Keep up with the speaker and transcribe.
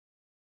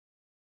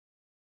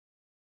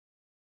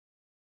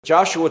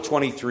Joshua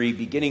 23,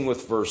 beginning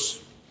with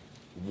verse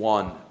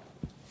 1.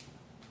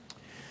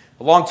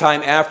 A long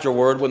time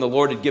afterward, when the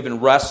Lord had given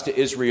rest to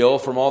Israel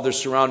from all their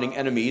surrounding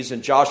enemies,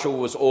 and Joshua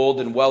was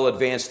old and well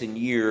advanced in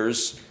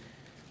years,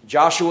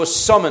 Joshua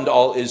summoned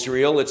all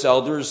Israel, its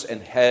elders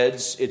and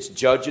heads, its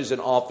judges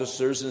and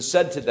officers, and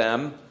said to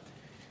them,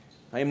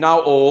 I am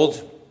now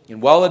old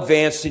and well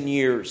advanced in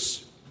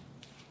years,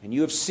 and you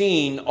have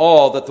seen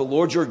all that the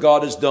Lord your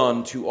God has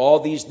done to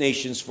all these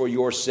nations for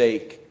your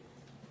sake.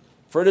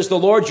 For it is the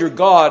Lord your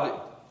God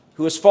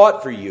who has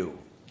fought for you.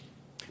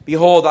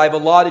 Behold, I have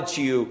allotted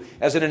to you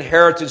as an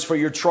inheritance for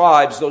your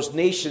tribes those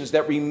nations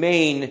that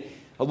remain,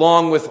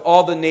 along with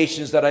all the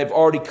nations that I have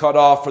already cut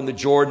off from the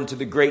Jordan to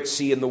the great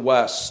sea in the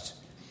west.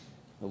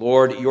 The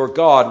Lord your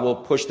God will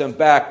push them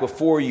back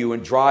before you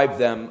and drive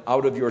them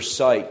out of your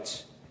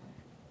sight.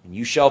 And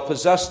you shall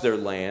possess their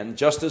land,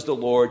 just as the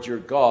Lord your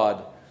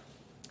God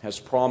has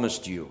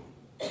promised you.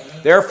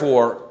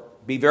 Therefore,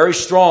 be very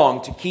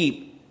strong to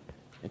keep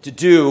and to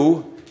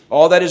do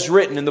all that is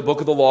written in the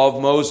book of the law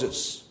of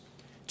Moses,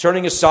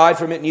 turning aside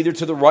from it neither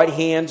to the right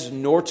hand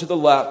nor to the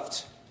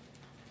left,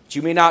 that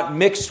you may not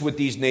mix with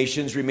these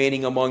nations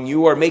remaining among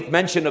you, or make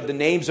mention of the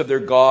names of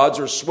their gods,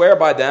 or swear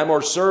by them, or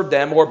serve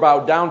them, or bow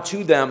down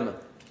to them.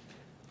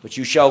 But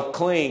you shall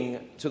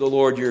cling to the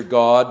Lord your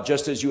God,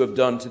 just as you have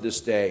done to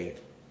this day.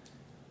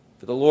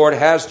 For the Lord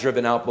has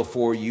driven out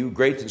before you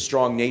great and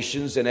strong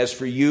nations, and as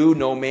for you,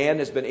 no man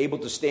has been able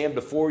to stand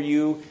before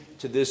you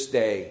to this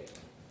day.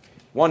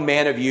 One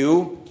man of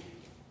you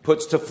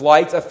puts to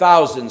flight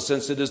 1,000,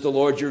 since it is the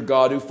Lord your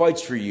God who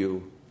fights for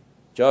you,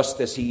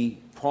 just as he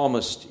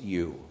promised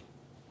you.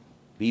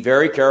 Be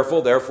very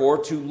careful,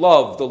 therefore, to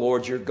love the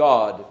Lord your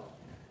God.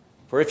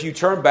 For if you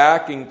turn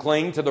back and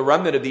cling to the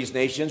remnant of these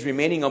nations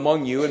remaining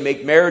among you, and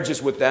make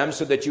marriages with them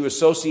so that you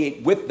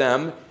associate with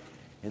them,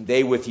 and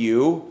they with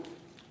you,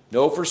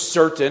 know for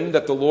certain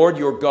that the Lord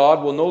your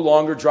God will no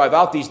longer drive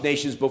out these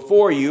nations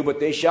before you, but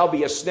they shall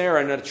be a snare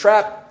and a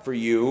trap for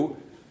you,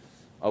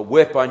 a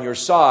whip on your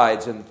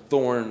sides and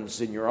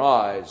thorns in your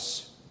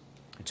eyes,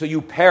 until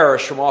you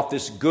perish from off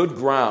this good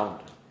ground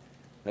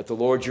that the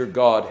Lord your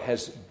God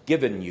has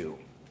given you.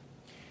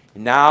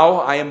 And now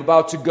I am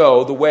about to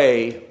go the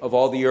way of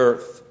all the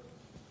earth.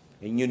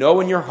 And you know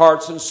in your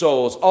hearts and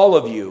souls, all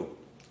of you,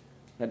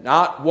 that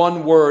not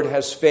one word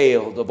has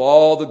failed of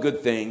all the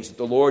good things that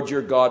the Lord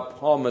your God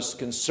promised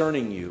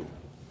concerning you.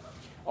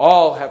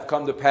 All have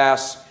come to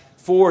pass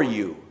for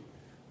you.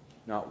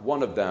 Not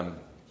one of them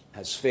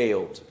has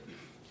failed.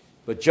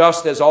 But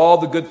just as all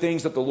the good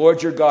things that the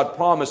Lord your God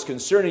promised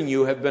concerning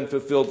you have been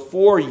fulfilled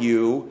for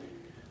you,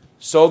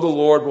 so the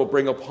Lord will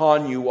bring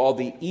upon you all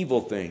the evil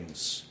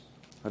things,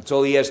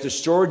 until he has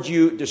destroyed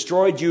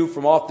you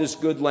from off this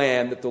good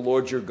land that the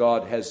Lord your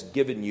God has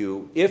given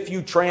you, if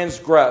you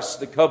transgress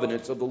the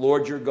covenants of the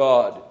Lord your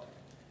God,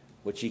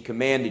 which he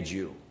commanded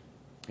you,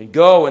 and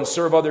go and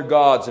serve other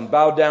gods and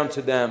bow down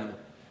to them.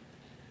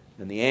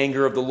 And the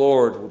anger of the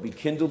Lord will be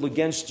kindled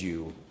against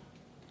you,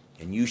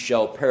 and you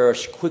shall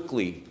perish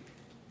quickly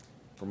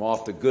from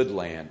off the good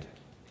land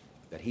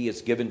that he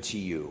has given to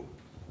you.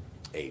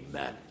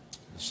 Amen.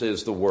 This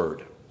is the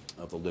word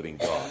of the living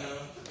God.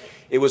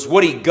 It was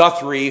Woody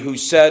Guthrie who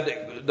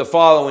said the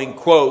following,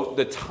 quote,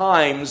 "The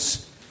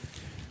times,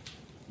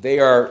 they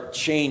are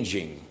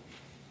changing.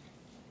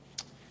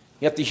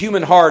 Yet the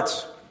human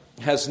heart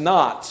has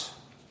not.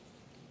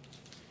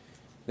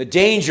 The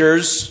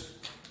dangers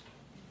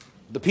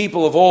the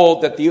people of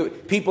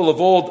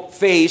old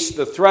faced,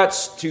 the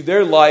threats to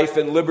their life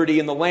and liberty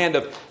in the land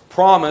of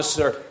promise,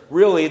 are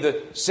really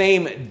the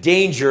same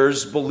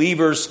dangers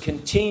believers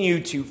continue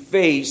to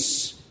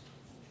face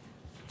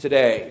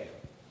today."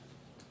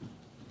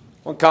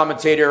 One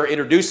commentator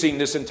introducing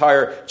this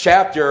entire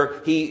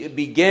chapter, he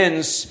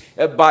begins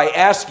by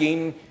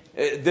asking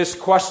this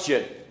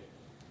question.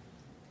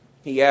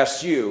 He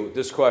asks you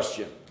this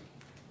question.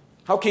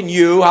 How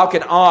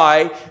can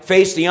I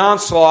face the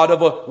onslaught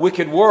of a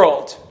wicked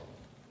world?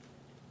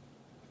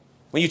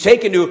 When you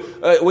take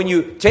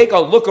a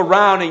look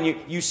around and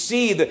you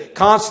see the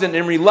constant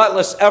and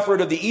relentless effort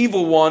of the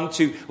evil one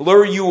to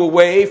lure you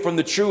away from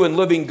the true and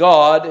living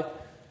God,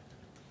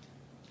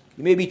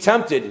 you may be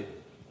tempted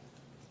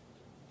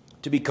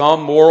to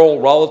become moral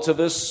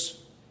relativists,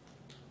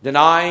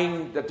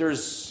 denying that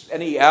there's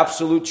any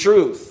absolute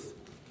truth.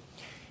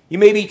 You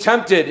may be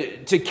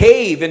tempted to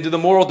cave into the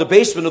moral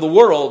debasement of the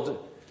world.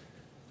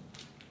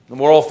 The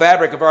moral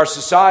fabric of our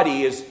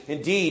society is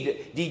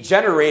indeed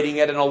degenerating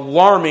at an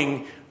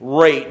alarming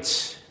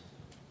rate.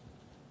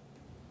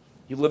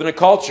 You live in a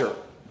culture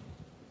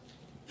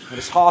that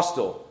is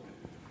hostile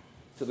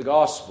to the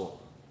gospel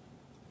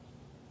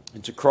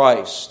and to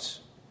Christ.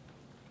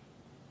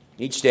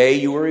 Each day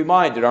you are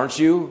reminded, aren't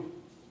you,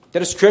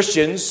 that as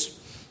Christians,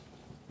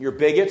 you're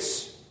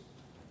bigots,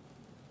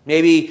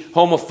 maybe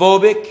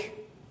homophobic,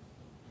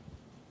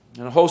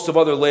 and a host of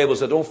other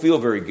labels that don't feel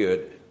very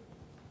good.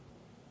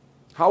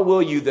 How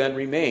will you then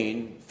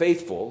remain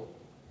faithful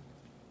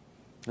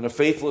in a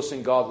faithless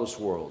and godless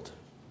world?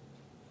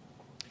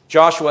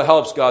 Joshua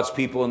helps God's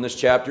people in this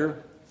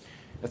chapter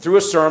through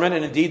a sermon,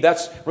 and indeed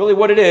that's really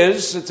what it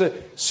is. It's a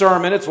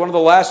sermon. It's one of the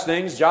last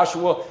things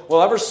Joshua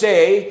will ever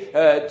say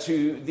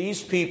to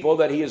these people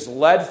that he has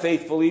led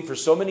faithfully for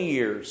so many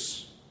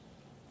years.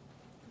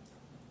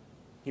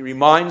 He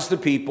reminds the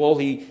people,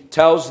 he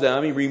tells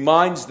them, he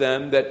reminds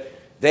them that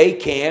we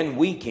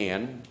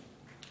can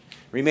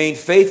remain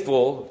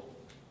faithful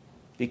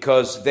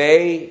because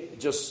we,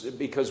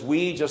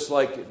 just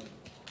like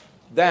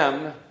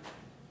them,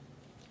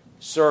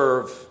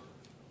 serve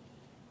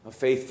a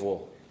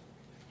faithful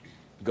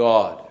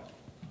God.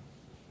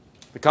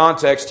 The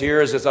context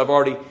here is, as I've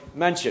already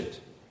mentioned,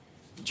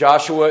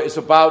 Joshua is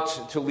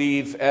about to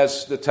leave,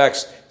 as the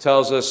text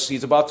tells us,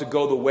 he's about to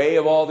go the way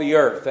of all the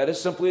earth. That is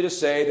simply to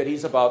say that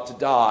he's about to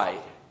die.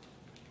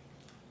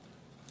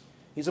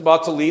 He's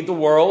about to leave the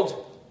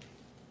world,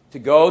 to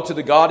go to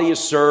the God he has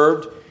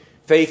served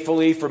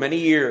faithfully for many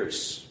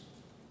years.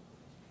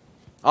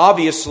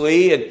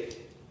 Obviously, and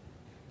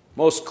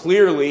most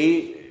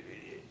clearly,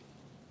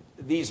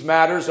 these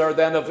matters are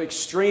then of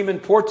extreme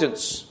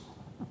importance,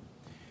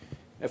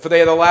 for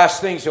they are the last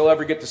things he'll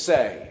ever get to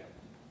say.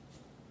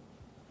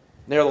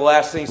 They're the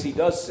last things he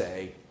does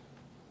say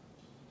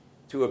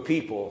to a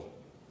people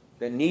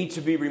that need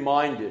to be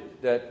reminded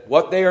that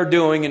what they are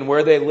doing and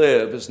where they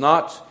live is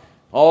not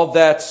all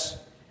that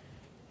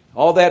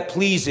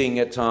pleasing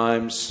at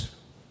times.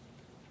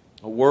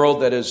 A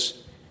world that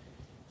is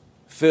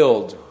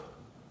filled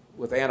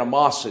with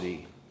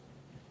animosity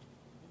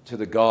to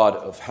the God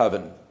of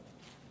heaven.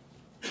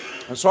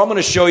 And so I'm going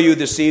to show you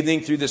this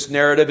evening through this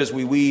narrative as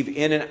we weave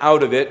in and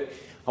out of it,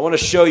 I want to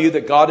show you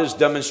that God has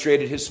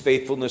demonstrated his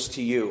faithfulness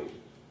to you.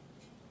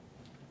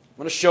 I'm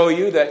going to show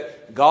you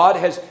that God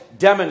has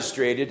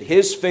demonstrated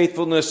his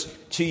faithfulness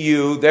to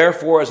you.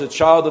 Therefore, as a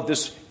child of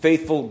this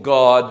faithful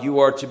God, you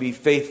are to be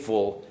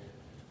faithful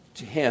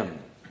to him.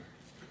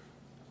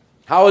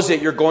 How is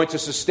it you're going to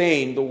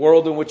sustain the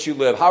world in which you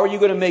live? How are you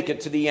going to make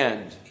it to the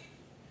end?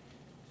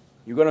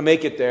 You're going to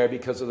make it there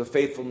because of the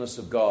faithfulness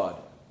of God.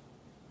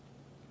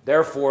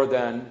 Therefore,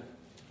 then,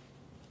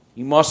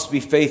 you must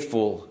be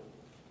faithful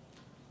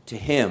to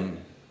him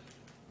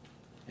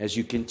as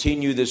you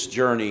continue this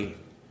journey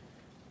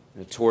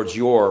towards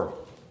your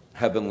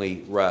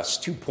heavenly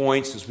rest. 2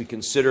 points as we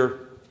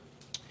consider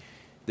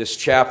this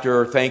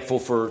chapter. Thankful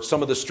for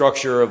some of the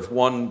structure of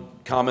one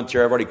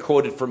commentary I've already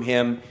quoted from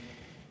him,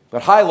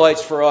 but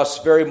highlights for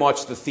us very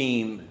much the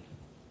theme,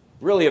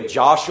 really of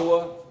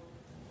Joshua,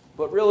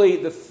 but really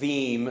the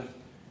theme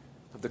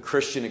of the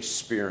Christian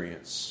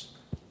experience.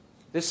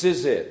 This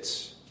is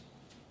it.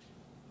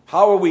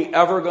 How are we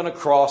ever going to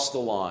cross the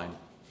line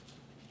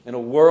in a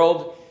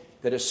world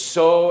that is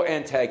so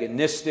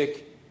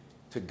antagonistic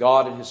to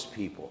God and his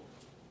people?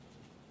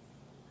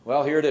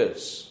 Well, here it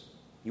is.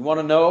 You want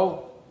to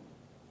know?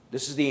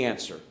 This is the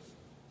answer.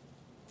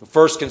 But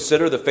first,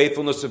 consider the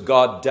faithfulness of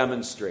God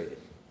demonstrated.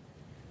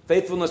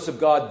 Faithfulness of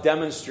God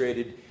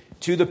demonstrated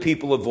to the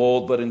people of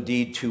old, but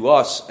indeed to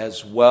us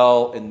as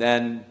well. And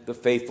then the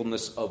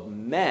faithfulness of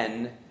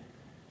men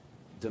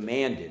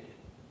demanded.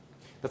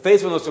 The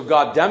faithfulness of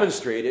God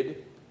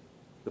demonstrated,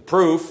 the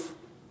proof,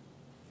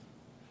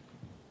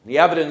 the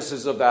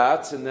evidences of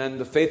that, and then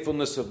the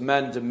faithfulness of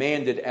men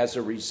demanded as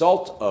a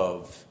result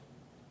of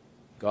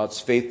God's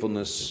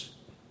faithfulness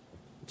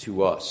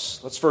to us.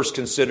 Let's first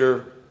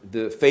consider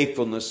the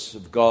faithfulness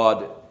of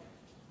God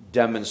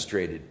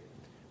demonstrated.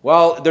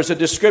 Well, there's a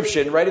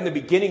description right in the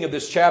beginning of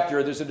this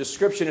chapter. There's a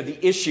description of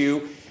the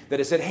issue that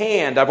is at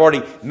hand. I've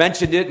already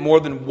mentioned it more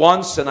than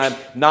once, and I'm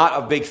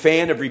not a big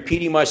fan of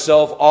repeating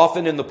myself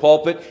often in the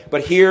pulpit,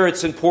 but here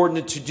it's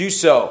important to do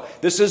so.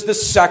 This is the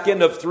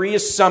second of 3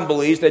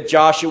 assemblies that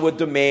Joshua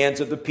demands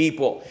of the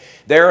people.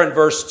 There in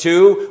verse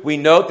 2, we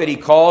note that he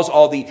calls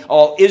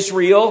all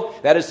Israel,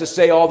 that is to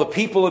say all the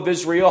people of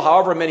Israel,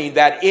 however many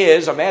that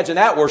is. Imagine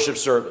that worship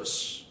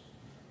service.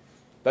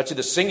 Bet you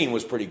the singing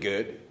was pretty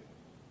good.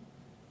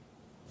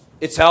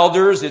 Its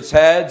elders, its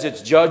heads,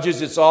 its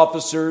judges, its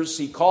officers.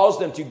 He calls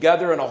them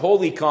together in a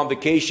holy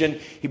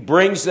convocation. He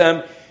brings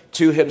them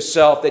to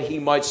himself that he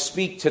might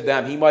speak to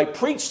them. He might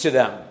preach to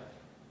them.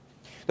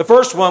 The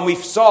first one we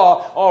saw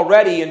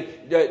already in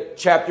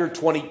chapter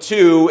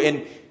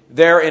 22,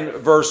 there in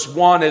verse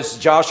 1, as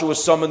Joshua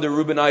summoned the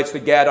Reubenites, the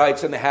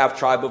Gadites, and the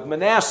half-tribe of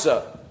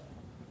Manasseh.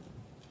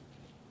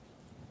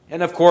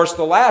 And of course,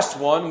 the last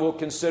one we'll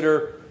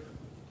consider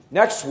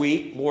next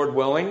week, Lord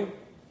willing.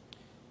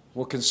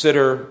 We'll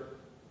consider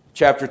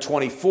chapter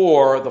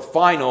 24, the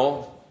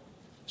final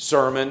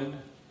sermon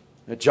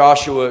that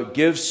Joshua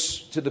gives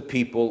to the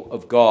people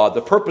of God.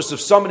 The purpose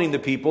of summoning the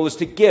people is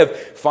to give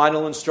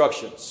final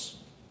instructions.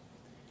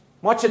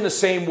 Much in the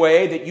same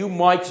way that you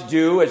might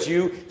do as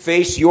you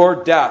face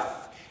your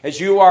death, as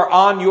you are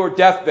on your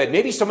deathbed.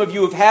 Maybe some of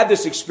you have had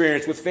this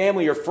experience with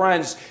family or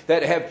friends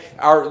that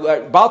are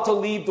about to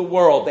leave the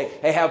world.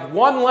 They have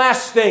one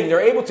last thing they're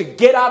able to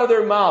get out of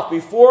their mouth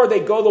before they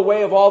go the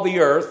way of all the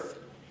earth.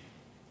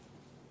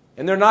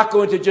 And they're not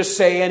going to just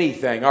say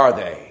anything, are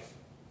they?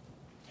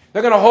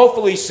 They're going to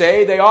hopefully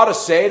say,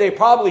 they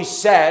probably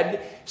said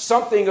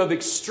something of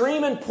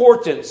extreme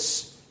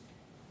importance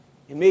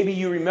And maybe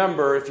you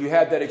remember, if you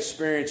had that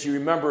experience, you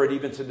remember it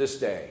even to this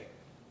day.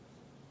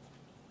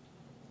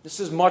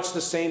 This is much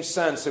the same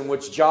sense in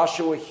which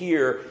Joshua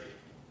here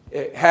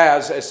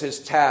has as his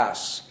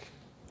task.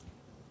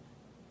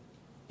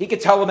 He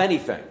could tell them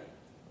anything.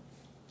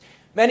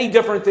 Many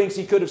different things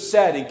he could have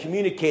said and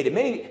communicated.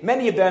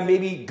 Many of them may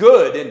be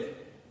good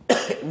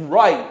and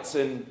right.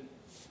 And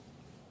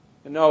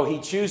no, he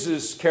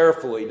chooses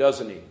carefully,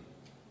 doesn't he?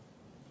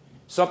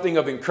 Something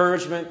of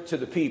encouragement to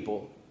the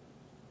people,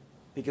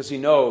 because he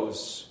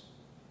knows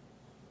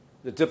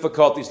the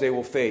difficulties they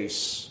will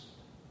face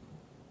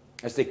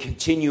as they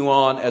continue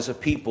on as a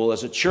people,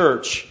 as a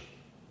church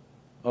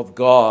of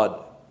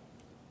God.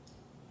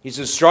 These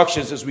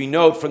instructions, as we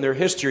note from their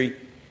history,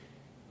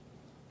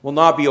 will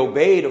not be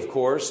obeyed, of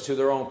course, to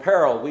their own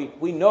peril.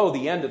 We know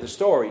the end of the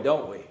story,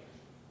 don't we?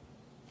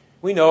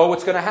 We know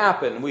what's going to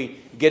happen. We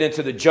get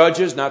into the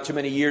Judges, not too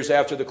many years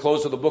after the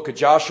close of the book of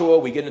Joshua.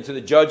 We get into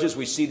the Judges.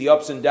 We see the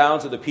ups and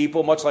downs of the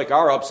people, much like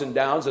our ups and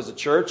downs as a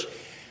church.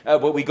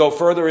 But we go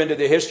further into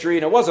the history,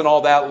 and it wasn't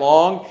all that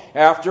long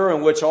after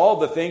in which all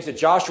the things that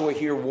Joshua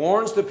here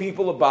warns the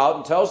people about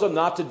and tells them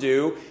not to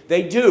do,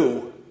 they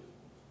do.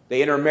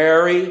 They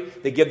intermarry.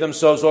 They give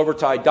themselves over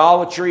to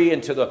idolatry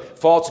and to the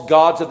false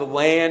gods of the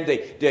land.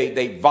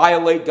 They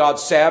violate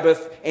God's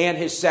Sabbath and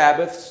His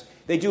Sabbaths.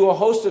 They do a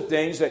host of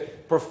things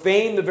that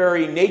profane the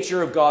very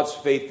nature of God's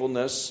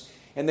faithfulness,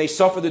 and they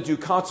suffer the due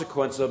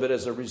consequence of it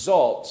as a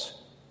result.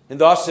 And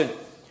thus, in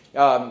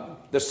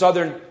the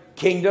southern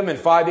kingdom in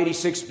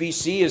 586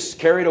 BC is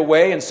carried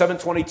away, in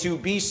 722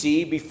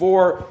 BC,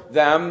 before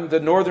them, the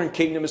northern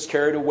kingdom is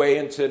carried away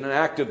into an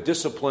act of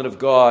discipline of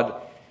God.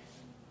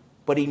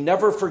 But He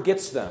never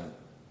forgets them.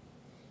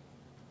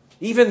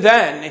 Even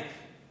then,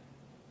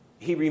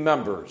 He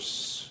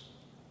remembers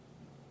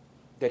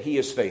that He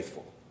is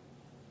faithful.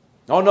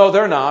 Oh, no,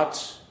 they're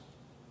not.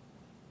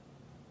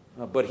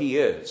 But He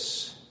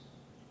is.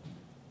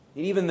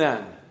 And even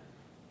then,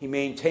 He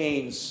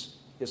maintains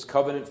His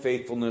covenant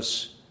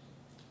faithfulness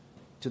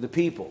to the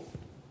people.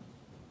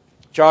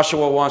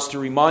 Joshua wants to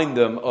remind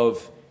them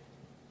of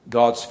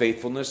God's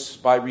faithfulness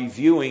by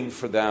reviewing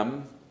for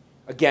them.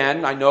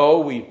 Again, I know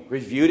we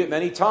reviewed it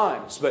many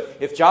times, but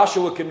if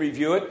Joshua can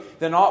review it,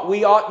 then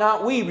ought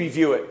not we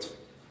review it,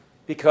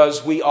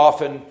 because we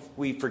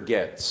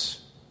forget.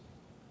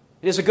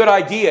 It is a good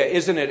idea,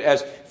 isn't it,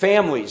 as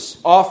families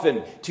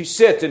often to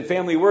sit in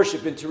family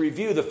worship and to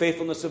review the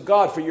faithfulness of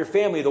God for your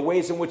family, the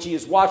ways in which He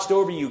has watched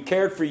over you,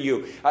 cared for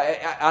you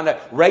on a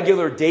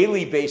regular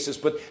daily basis.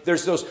 But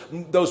there's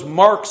those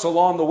marks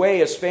along the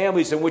way as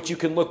families in which you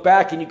can look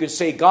back and you can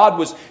say, God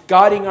was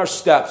guiding our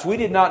steps. We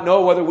did not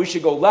know whether we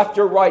should go left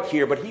or right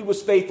here, but He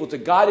was faithful to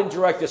guide and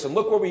direct us. And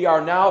look where we are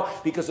now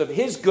because of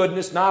His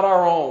goodness, not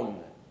our own.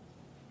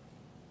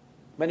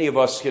 Many of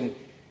us can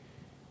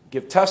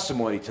give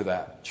testimony to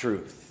that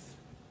truth,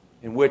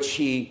 in which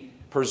He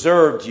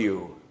preserved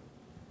you,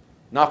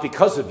 not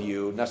because of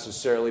you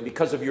necessarily,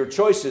 because of your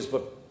choices,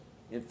 but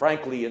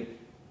frankly, in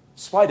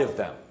spite of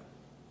them.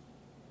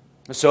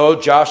 And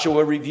so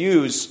Joshua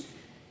reviews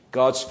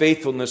God's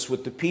faithfulness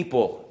with the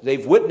people.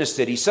 They've witnessed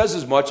it. He says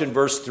as much in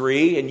verse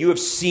 3, and you have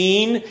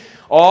seen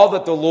all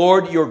that the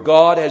Lord your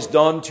God has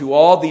done to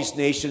all these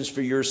nations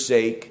for your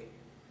sake.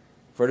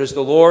 For it is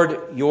the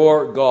Lord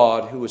your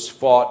God who has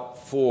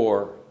fought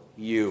for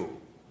you.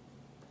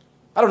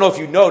 I don't know if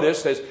you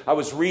noticed, as I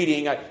was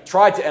reading, I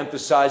tried to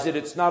emphasize it.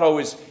 It's not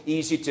always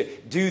easy to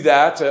do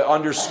that, to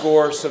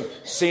underscore some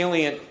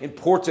salient,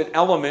 important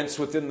elements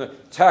within the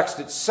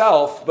text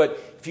itself. But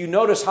if you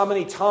notice how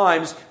many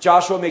times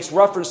Joshua makes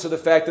reference to the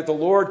fact that the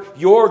Lord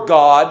your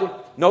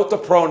God, note the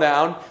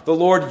pronoun, the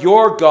Lord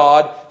your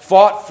God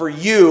fought for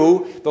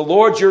you, the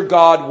Lord your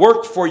God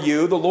worked for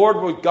you, the Lord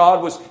your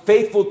God was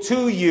faithful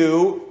to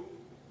you.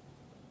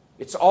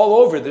 It's all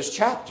over this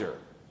chapter.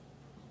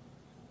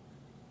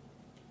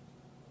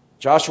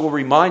 Joshua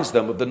reminds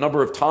them of the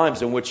number of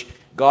times in which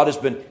God has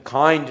been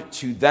kind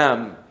to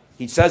them.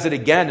 He says it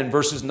again in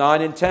verses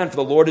 9 and 10. For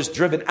the Lord has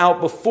driven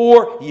out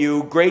before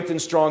you great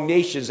and strong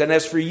nations. And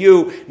as for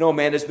you, no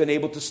man has been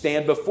able to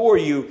stand before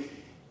you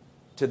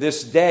to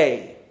this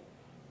day.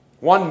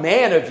 One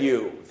man of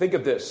you, think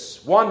of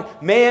this, one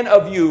man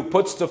of you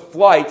puts to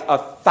flight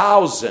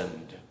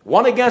 1,000.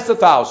 One against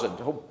 1,000.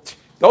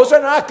 Those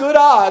are not good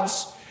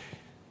odds.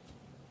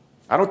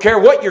 I don't care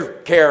what you're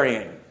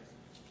carrying.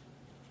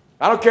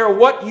 I don't care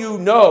what you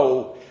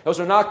know. Those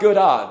are not good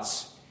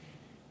odds.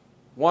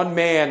 One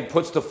man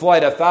puts to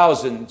flight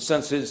 1,000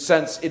 since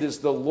it is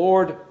the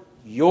Lord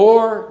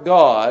your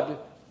God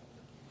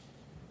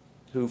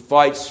who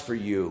fights for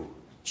you,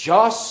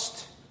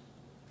 just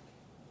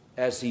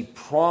as He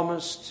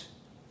promised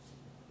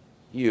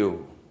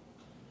you.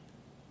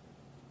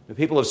 The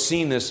people have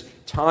seen this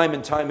time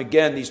and time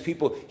again. These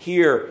people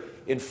here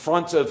in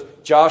front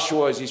of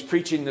Joshua as he's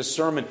preaching this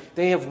sermon,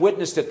 they have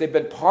witnessed it. They've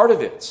been part of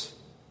it.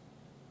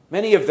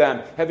 Many of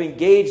them have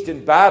engaged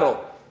in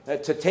battle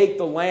to take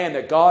the land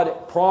that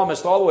God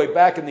promised all the way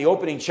back in the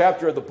opening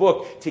chapter of the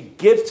book to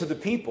give to the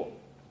people.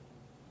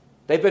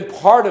 They've been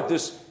part of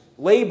this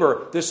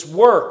labor, this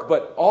work,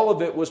 but all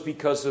of it was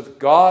because of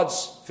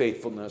God's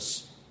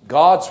faithfulness,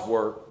 God's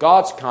work,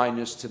 God's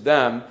kindness to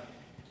them.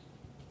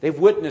 They've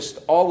witnessed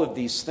all of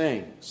these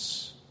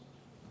things.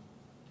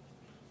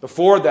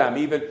 Before them,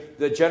 even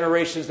the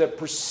generations that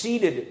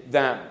preceded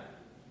them.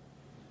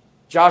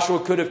 Joshua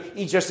could have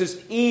just as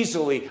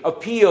easily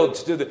appealed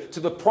to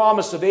the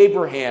promise of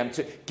Abraham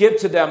to give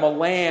to them a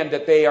land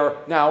that they are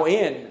now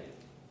in.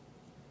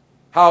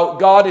 How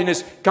God in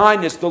His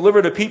kindness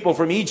delivered a people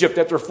from Egypt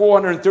after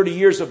 430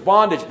 years of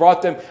bondage,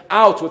 brought them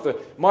out with a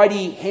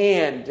mighty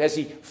hand as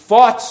He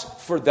fought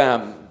for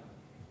them.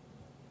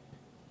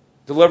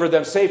 Delivered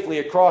them safely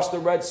across the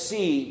Red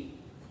Sea.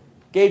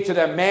 Gave to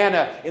them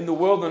manna in the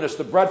wilderness,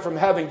 the bread from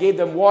heaven. Gave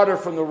them water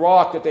from the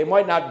rock that they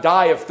might not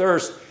die of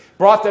thirst.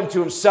 Brought them to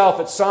Himself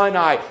at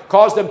Sinai.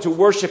 Caused them to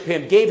worship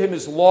Him. Gave Him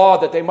His law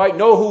that they might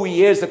know who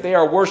He is that they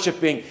are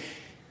worshiping.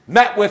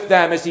 Met with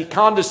them as He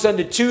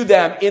condescended to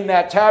them in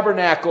that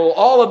tabernacle.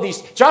 All of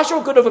these,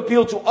 Joshua could have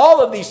appealed to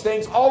all of these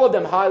things. All of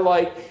them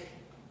highlight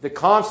the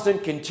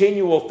constant,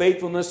 continual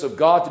faithfulness of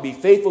God to be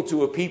faithful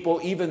to a people,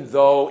 even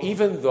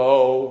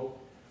though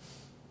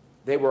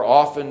they were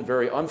often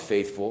very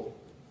unfaithful,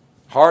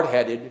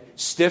 hard-headed,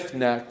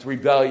 stiff-necked,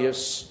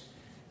 rebellious,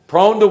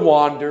 prone to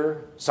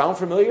wander. Sound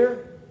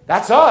familiar?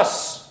 That's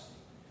us.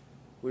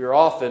 We are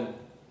often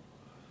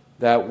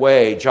that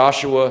way.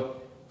 Joshua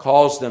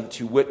calls them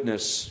to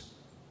witness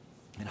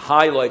and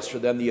highlights for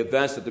them the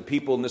events that the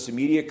people in this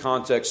immediate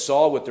context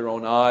saw with their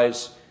own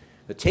eyes,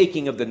 the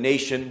taking of the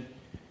nation,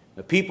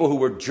 the people who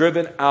were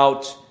driven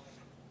out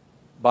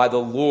by the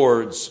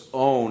Lord's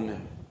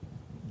own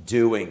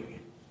doing.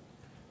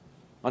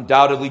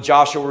 Undoubtedly,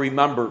 Joshua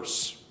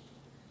remembers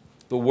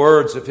the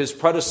words of his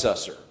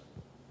predecessor.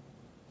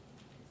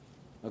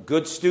 A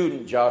good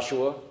student,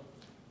 Joshua,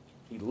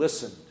 he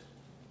listened.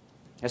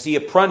 As he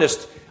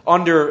apprenticed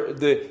under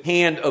the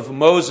hand of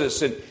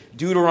Moses in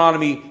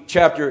Deuteronomy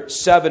chapter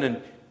 7 and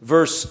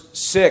verse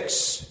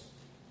 6,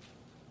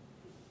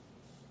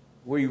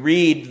 we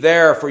read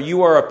there, "For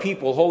you are a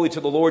people holy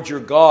to the Lord your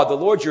God. The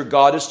Lord your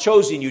God has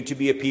chosen you to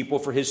be a people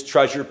for His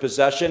treasured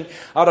possession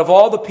out of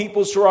all the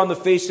peoples who are on the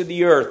face of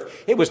the earth.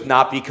 It was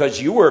not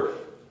because you were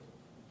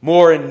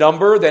more in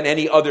number than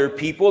any other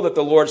people that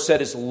the Lord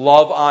set His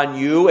love on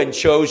you and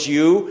chose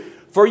you,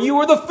 for you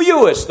were the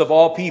fewest of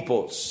all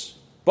peoples.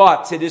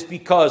 But it is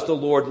because the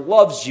Lord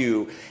loves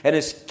you and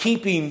is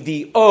keeping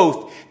the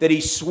oath that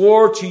He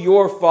swore to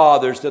your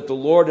fathers, that the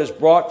Lord has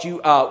brought you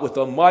out with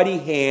a mighty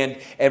hand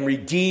and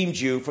redeemed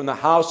you from the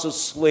house of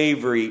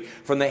slavery,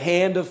 from the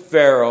hand of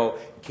Pharaoh,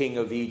 king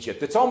of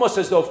Egypt." It's almost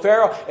as though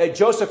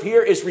Joseph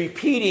here is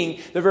repeating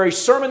the very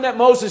sermon that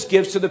Moses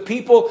gives to the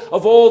people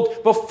of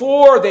old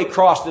before they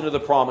crossed into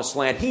the promised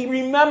land. He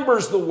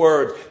remembers the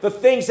words, the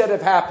things that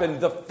have happened,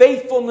 the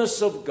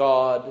faithfulness of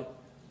God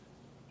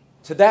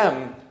to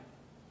them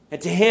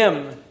and to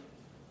him,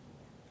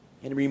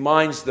 and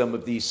reminds them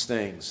of these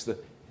things. The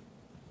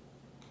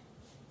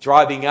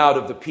driving out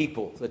of the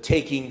people, the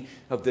taking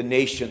of the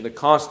nation, the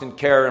constant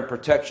care and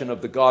protection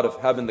of the God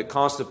of heaven, the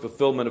constant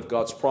fulfillment of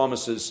God's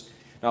promises.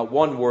 Not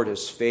one word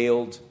has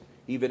failed,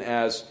 even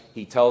as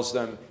he tells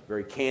them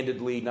very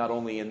candidly, not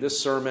only in this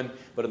sermon,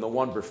 but in the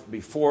one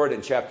before it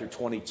in chapter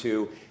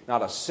 22.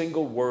 Not a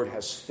single word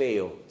has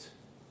failed.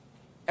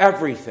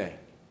 Everything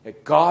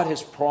that God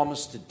has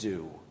promised to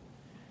do,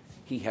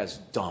 He has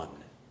done.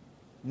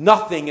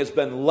 Nothing has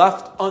been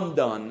left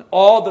undone.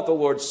 All that the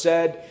Lord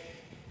said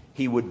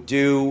He would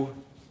do,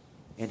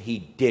 and He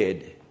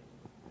did.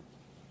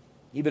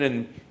 Even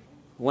in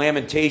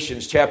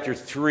Lamentations chapter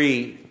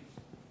 3,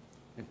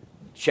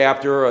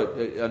 chapter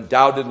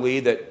undoubtedly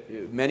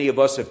that many of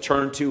us have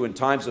turned to in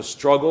times of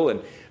struggle and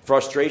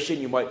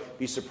frustration, you might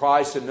be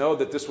surprised to know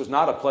that this was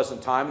not a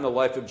pleasant time in the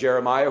life of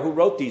Jeremiah, who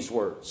wrote these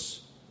words.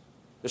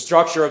 The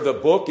structure of the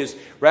book is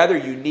rather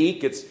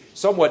unique. It's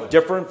somewhat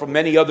different from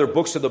many other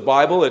books of the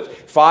Bible. It's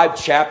 5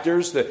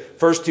 chapters. The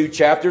first 2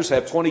 chapters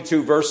have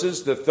 22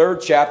 verses. The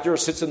third chapter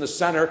sits in the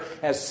center,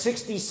 has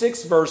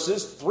 66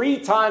 verses, 3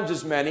 times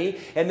as many.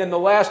 And then the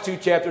last 2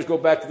 chapters go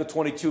back to the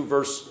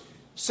 22-verse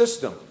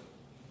system.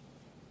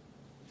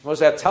 What does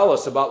that tell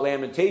us about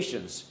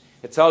Lamentations?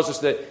 It tells us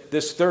that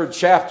this third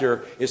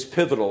chapter is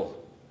pivotal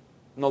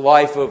in the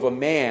life of a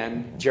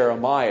man,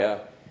 Jeremiah,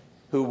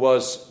 who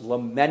was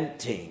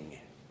lamenting,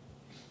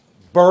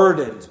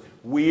 burdened,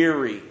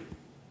 weary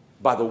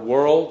by the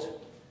world,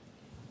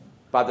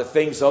 by the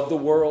things of the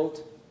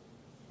world,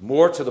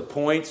 more to the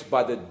point,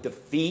 by the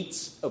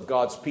defeats of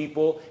God's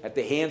people at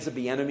the hands of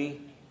the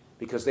enemy,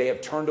 because they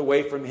have turned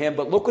away from Him.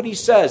 But look what he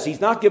says.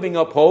 He's not giving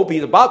up hope.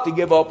 He's about to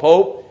give up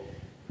hope.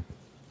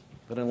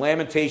 But in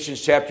Lamentations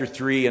chapter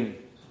 3 and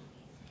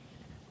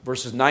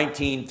verses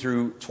 19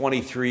 through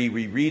 23,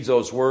 we read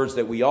those words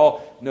that we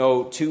all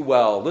know too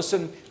well.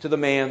 Listen to the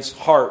man's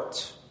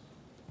heart.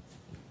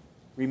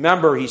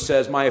 "Remember," he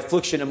says, "my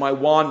affliction and my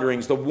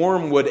wanderings, the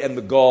wormwood and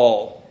the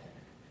gall.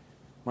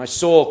 My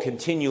soul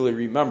continually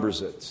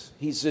remembers it."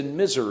 He's in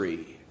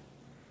misery.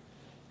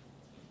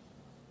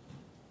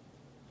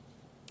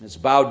 "It's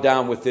bowed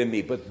down within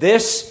me. But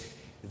this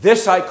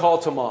I call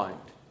to mind.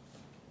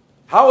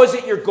 How is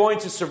it you're going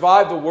to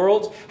survive the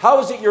world? How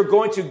is it you're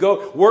going to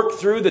go work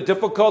through the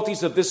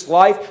difficulties of this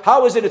life?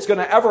 How is it it's going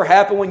to ever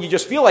happen when you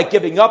just feel like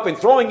giving up and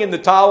throwing in the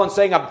towel and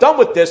saying, I'm done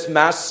with this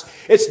mess.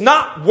 It's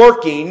not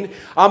working.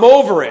 I'm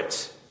over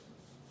it.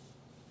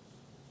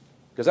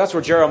 Because that's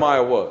where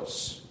Jeremiah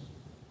was.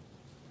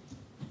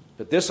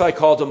 But this I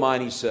call to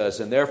mind, he says,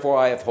 and therefore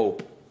I have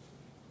hope.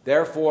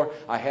 Therefore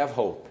I have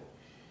hope.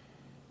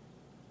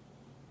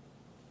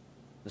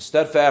 The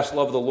steadfast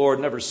love of the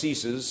Lord never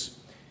ceases.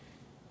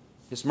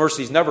 His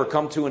mercies never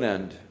come to an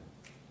end.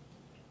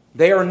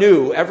 They are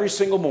new every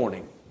single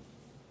morning.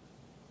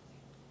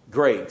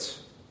 Great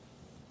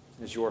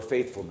is your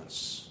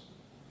faithfulness.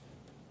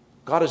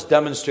 God has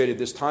demonstrated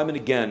this time and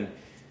again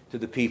to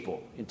the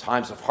people in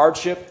times of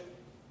hardship,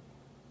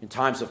 in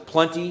times of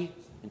plenty,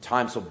 in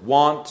times of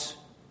want.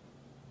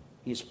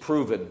 He has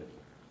proven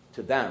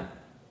to them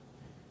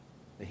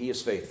that He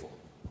is faithful.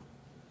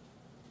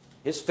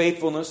 His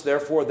faithfulness,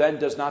 therefore, then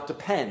does not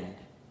depend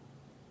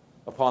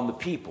upon the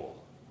people.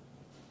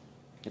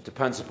 It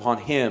depends upon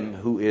Him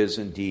who is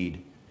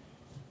indeed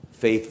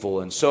faithful.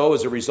 And so,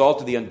 as a result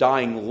of the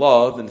undying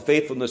love and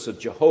faithfulness of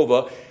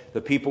Jehovah,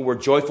 the people were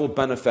joyful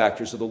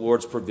benefactors of the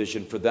Lord's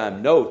provision for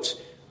them.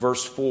 Note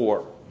verse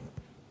 4.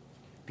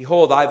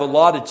 Behold, I have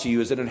allotted to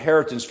you as an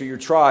inheritance for your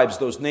tribes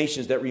those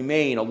nations that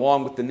remain,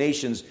 along with the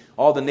nations,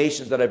 all the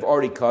nations that I've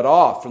already cut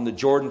off, from the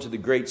Jordan to the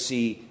great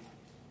sea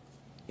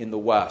in the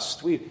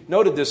west. We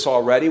noted this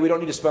already. We don't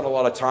need to spend a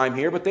lot of time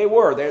here, but they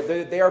were.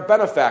 They are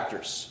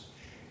benefactors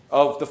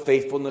of the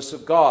faithfulness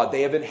of God.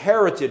 They have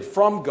inherited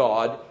from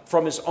God,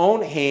 from His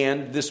own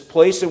hand, this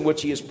place in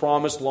which He has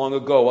promised long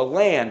ago,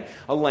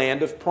 a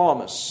land of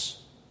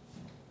promise.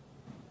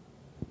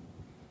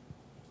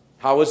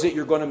 How is it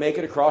you're going to make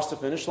it across the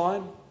finish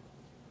line?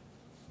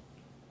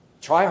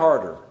 Try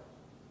harder.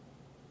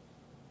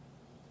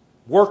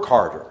 Work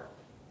harder.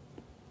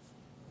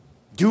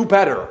 Do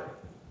better.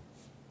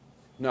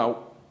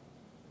 No.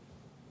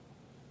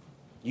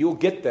 You'll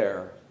get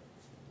there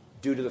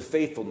due to the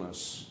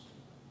faithfulness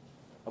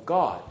of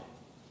God.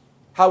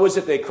 How is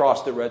it they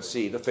crossed the Red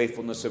Sea? The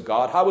faithfulness of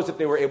God. How is it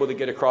they were able to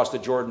get across the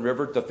Jordan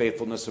River? The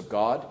faithfulness of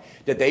God.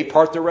 Did they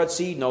part the Red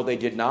Sea? No, they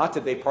did not.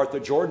 Did they part the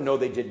Jordan? No,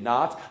 they did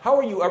not. How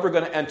are you ever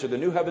going to enter the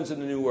new heavens and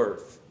the new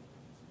earth?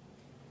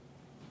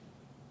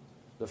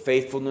 The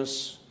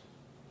faithfulness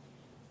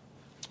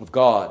of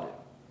God.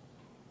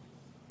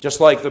 Just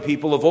like the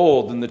people of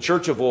old and the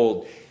church of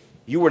old,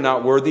 you were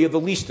not worthy of the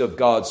least of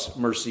God's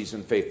mercies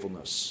and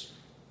faithfulness.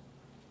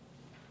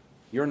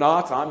 You're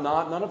not, I'm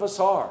not, none of us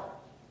are.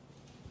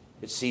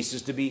 It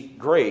ceases to be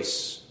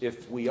grace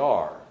if we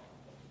are.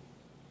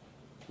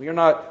 We are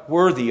not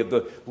worthy of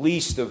the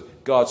least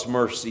of God's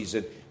mercies,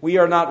 and we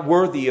are not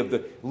worthy of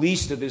the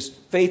least of His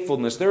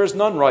faithfulness. There is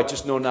none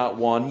righteous, no, not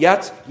one.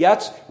 Yet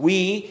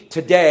we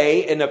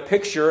today, in a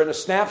picture, in a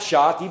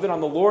snapshot, even on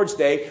the Lord's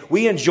Day,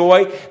 we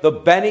enjoy the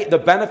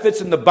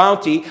benefits and the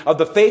bounty of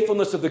the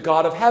faithfulness of the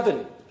God of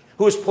heaven,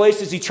 who has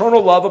placed His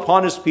eternal love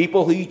upon His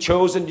people, who He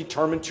chose and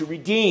determined to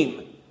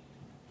redeem.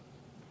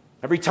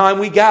 Every time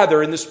we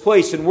gather in this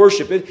place and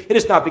worship, it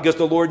is not because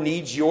the Lord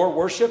needs your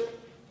worship.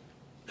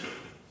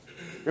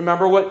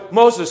 Remember what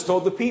Moses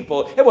told the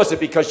people. It wasn't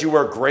because you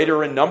were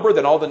greater in number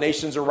than all the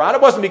nations around.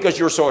 It wasn't because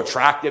you were so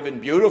attractive and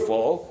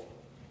beautiful.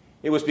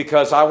 It was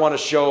because I want to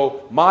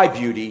show my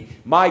beauty,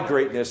 my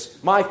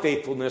greatness, my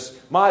faithfulness,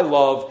 my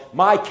love,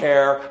 my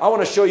care. I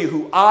want to show you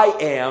who I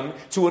am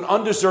to an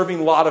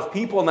undeserving lot of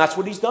people, and that's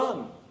what He's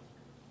done.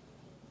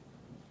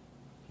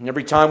 And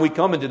every time we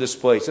come into this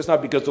place, it's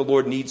not because the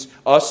Lord needs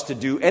us to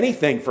do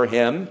anything for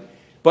Him,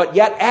 but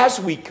yet as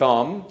we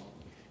come,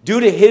 due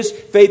to His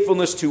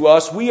faithfulness to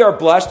us, we are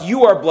blessed,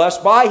 you are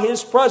blessed by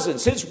His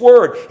presence, His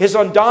word, His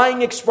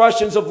undying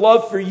expressions of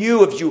love for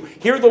you. If you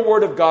hear the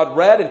word of God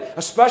read, and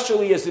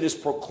especially as it is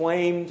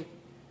proclaimed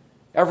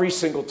every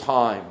single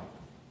time,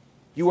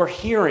 you are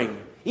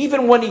hearing,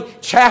 even when He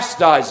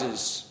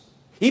chastises,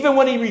 even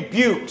when He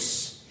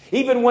rebukes,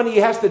 even when He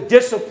has to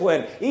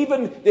discipline,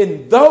 even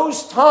in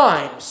those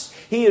times,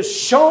 He is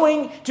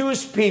showing to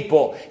His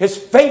people His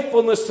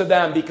faithfulness to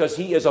them because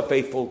He is a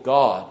faithful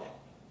God.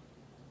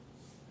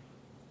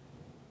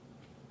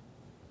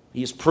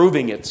 He is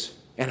proving it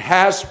and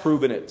has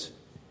proven it.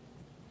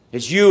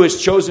 As you, His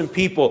chosen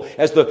people,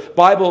 as the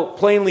Bible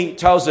plainly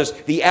tells us,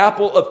 the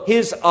apple of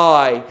His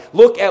eye.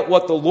 Look at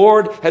what the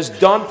Lord has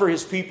done for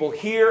His people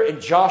here in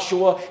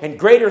Joshua, and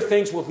greater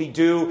things will He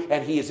do,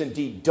 and He is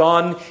indeed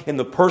done in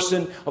the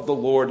person of the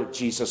Lord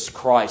Jesus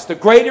Christ. The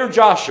greater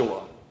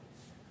Joshua,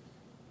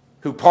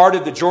 who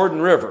parted the Jordan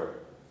River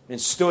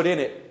and stood in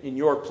it in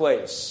your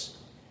place,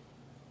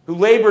 who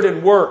labored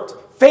and worked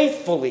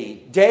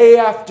faithfully day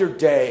after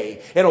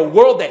day in a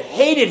world that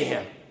hated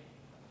Him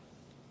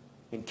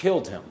and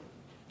killed Him.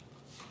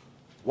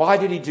 Why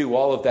did He do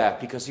all of that?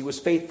 Because He was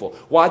faithful.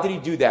 Why did He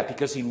do that?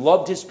 Because He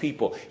loved His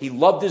people. He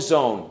loved His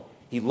own.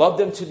 He loved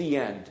them to the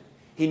end.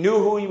 He knew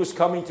who He was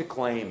coming to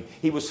claim.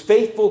 He was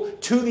faithful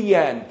to the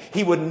end.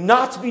 He would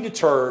not be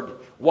deterred.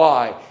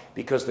 Why?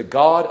 Because the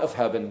God of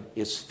heaven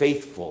is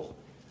faithful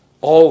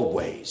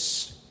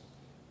always.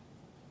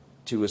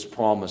 to his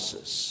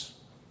promises.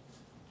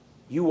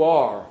 You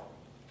are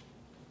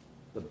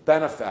the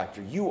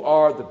benefactor. You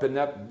are the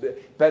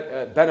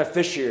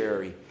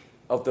beneficiary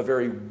of the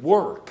very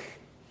work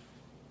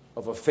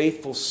of a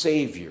faithful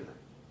Savior,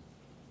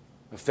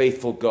 a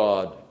faithful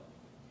God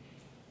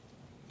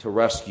to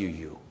rescue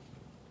you.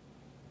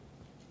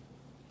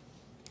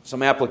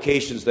 Some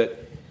applications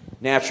that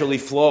naturally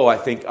flow, I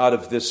think, out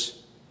of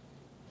this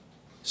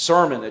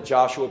sermon that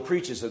Joshua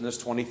preaches in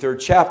this 23rd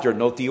chapter.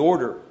 Note the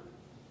order.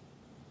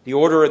 The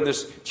order in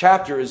this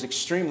chapter is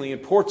extremely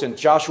important.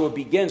 Joshua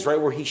begins right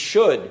where he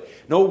should.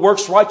 No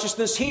works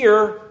righteousness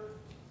here.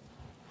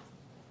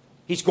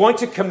 He's going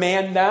to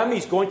command them.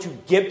 He's going to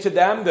give to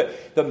them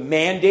the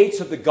mandates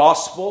of the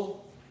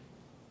gospel.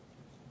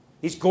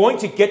 He's going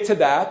to get to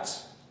that.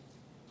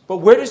 But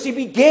where does he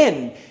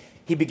begin?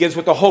 He begins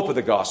with the hope of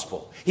the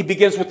gospel. He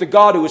begins with the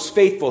God who is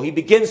faithful. He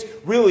begins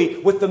really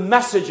with the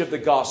message of the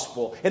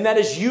gospel. And that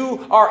is,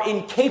 you are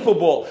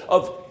incapable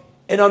of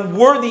and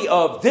unworthy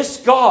of this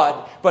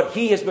God, but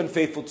he has been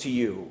faithful to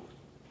you.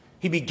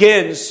 He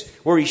begins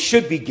where he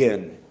should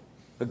begin.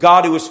 A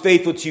God who was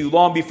faithful to you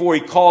long before he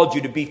called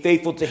you to be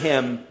faithful to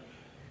him.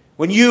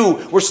 When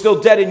you were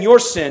still dead in your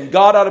sin,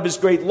 God, out of his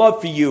great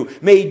love for you,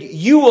 made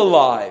you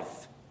alive.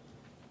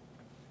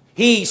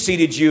 He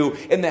seated you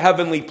in the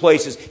heavenly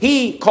places.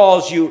 He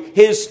calls you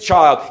his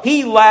child.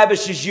 He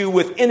lavishes you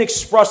with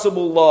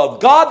inexpressible love.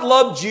 God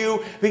loved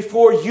you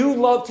before you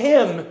loved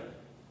him.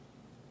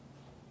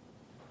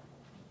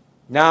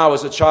 Now,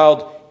 as a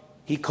child,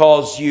 he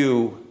calls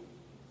you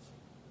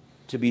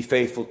to be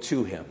faithful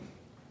to him.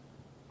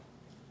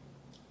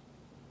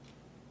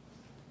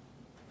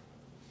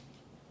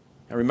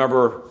 I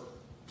remember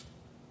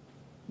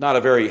not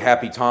a very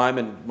happy time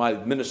in my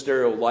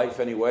ministerial life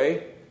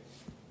anyway.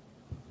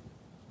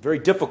 Very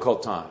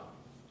difficult time.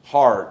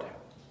 Hard.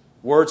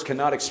 Words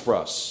cannot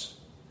express.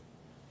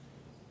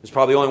 There's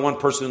probably only one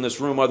person in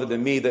this room other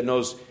than me that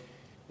knows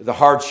the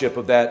hardship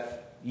of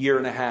that year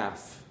and a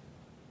half.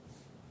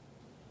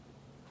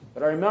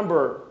 But I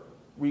remember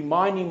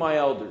reminding my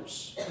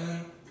elders, at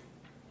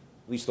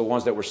least the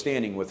ones that were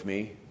standing with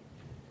me,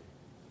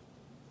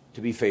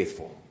 to be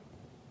faithful.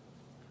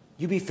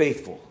 You be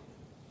faithful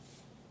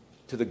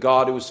to the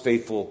God who is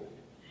faithful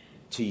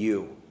to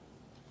you.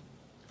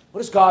 What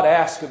does God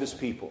ask of his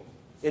people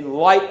in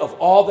light of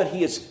all that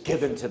he has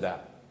given to them?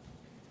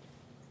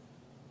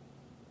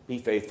 Be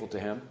faithful to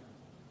him.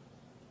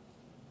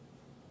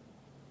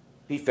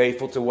 Be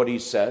faithful to what he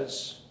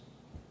says.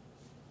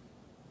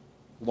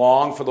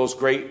 Long for those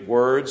great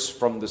words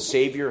from the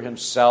Savior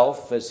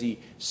himself as he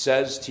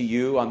says to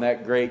you on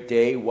that great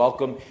day,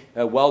 welcome,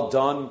 well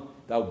done,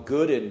 thou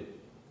good and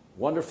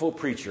wonderful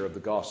preacher of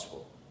the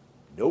gospel.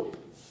 Nope.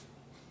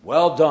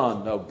 Well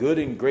done, thou good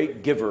and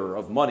great giver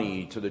of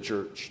money to the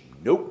church.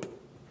 Nope.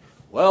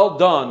 Well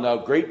done, thou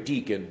great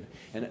deacon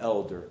and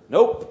elder.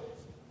 Nope.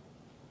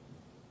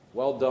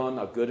 Well done,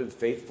 thou good and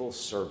faithful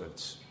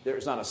servant. There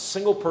is not a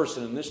single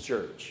person in this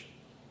church,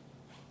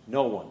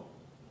 no one,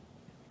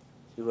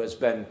 who has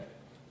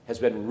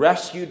been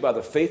rescued by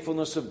the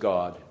faithfulness of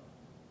God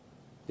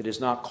that is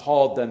not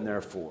called then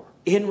therefore,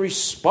 in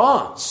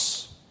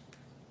response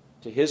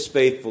to his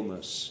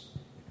faithfulness,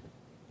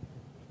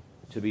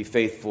 to be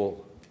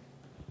faithful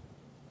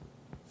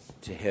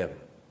to him.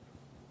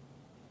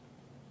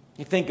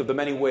 You think of the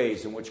many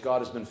ways in which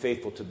God has been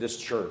faithful to this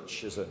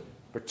church as a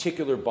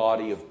particular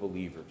body of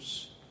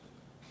believers.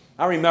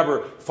 I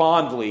remember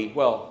fondly,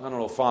 well, I don't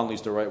know if fondly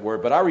is the right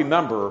word, but I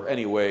remember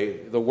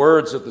anyway the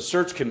words of the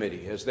search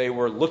committee as they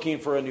were looking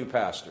for a new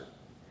pastor.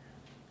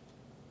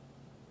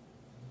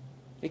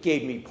 It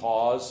gave me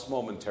pause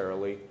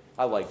momentarily.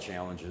 I like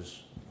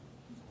challenges.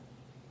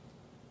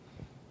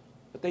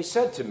 But they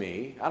said to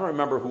me, I don't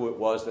remember who it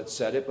was that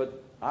said it,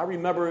 but I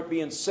remember it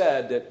being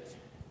said that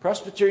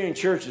Presbyterian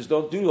churches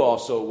don't do all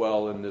so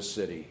well in this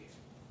city.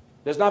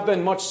 There's not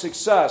been much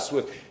success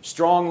with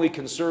strongly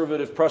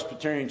conservative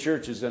Presbyterian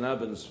churches in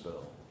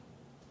Evansville.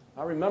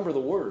 I remember the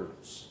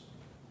words.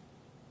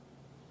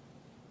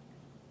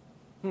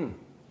 We're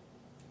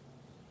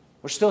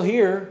still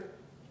here.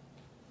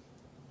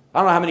 I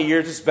don't know how many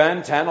years it's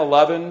been, 10,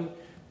 11.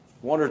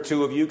 One or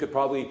two of you could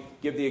probably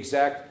give the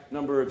exact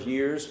number of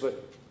years,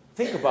 but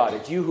think about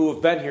it. You who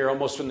have been here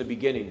almost from the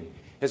beginning.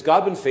 Has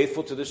God been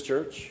faithful to this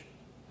church?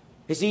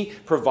 Has he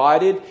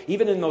provided,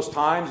 even in those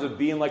times of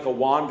being like a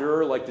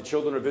wanderer, like the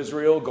children of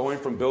Israel, going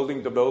from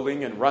building to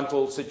building and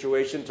rental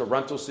situation to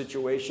rental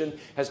situation?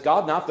 Has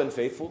God not been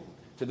faithful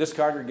to this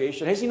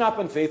congregation? Has he not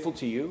been faithful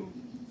to you?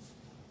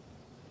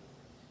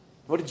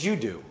 What did you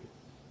do?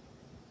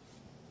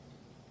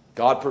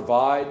 God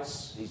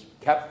provides. He's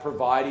kept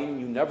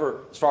providing. You never,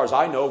 as far as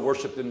I know,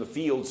 worshiped in the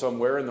field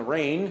somewhere in the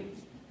rain.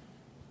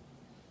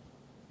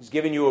 He's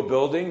given you a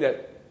building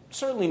that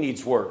certainly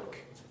needs work.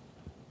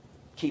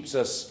 Keeps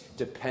us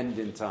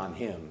dependent on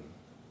him.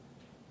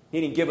 He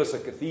didn't give us a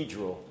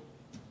cathedral.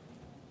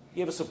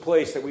 He gave us a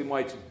place that we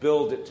might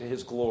build it to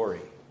his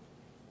glory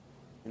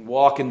and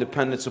walk in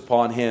dependence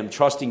upon him,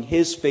 trusting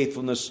his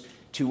faithfulness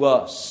to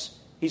us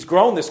He's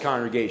grown this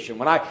congregation.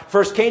 When I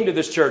first came to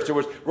this church, there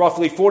was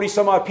roughly 40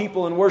 some odd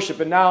people in worship.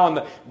 And now on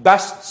the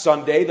best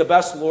Sunday, the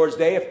best Lord's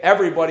Day, if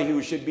everybody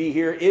who should be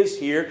here is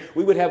here,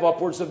 we would have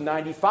upwards of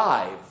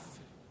 95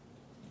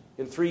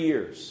 in 3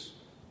 years.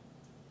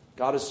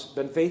 God has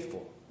been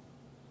faithful.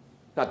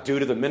 Not due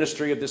to the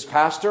ministry of this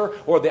pastor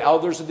or the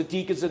elders or the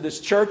deacons of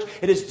this church.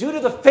 It is due to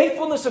the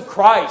faithfulness of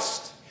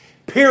Christ.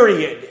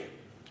 Period.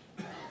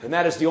 And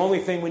that is the only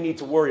thing we need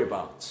to worry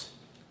about.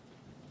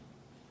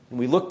 And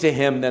we look to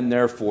Him then,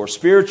 therefore.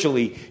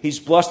 Spiritually, He's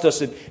blessed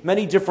us in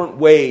many different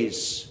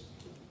ways.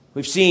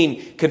 We've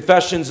seen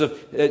professions of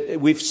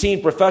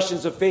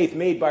faith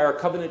made by our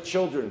covenant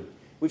children.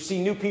 We've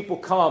seen new people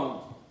come.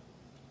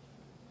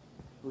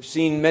 We've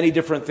seen many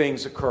different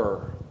things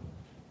occur.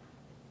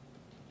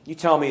 You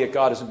tell me that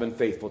God hasn't been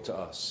faithful to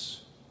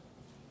us.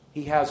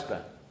 He has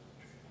been.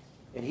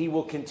 And He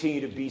will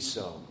continue to be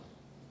so.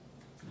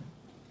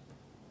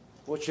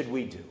 What should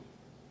we do?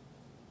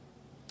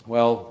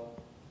 Well,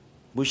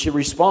 we should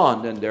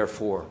respond, and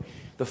therefore,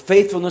 the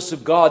faithfulness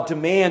of God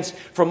demands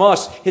from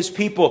us, His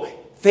people,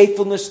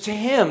 faithfulness to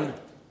Him.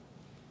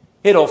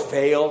 It'll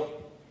fail.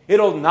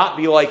 It'll not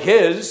be like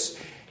His.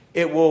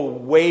 It will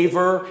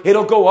waver.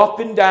 It'll go up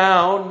and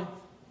down.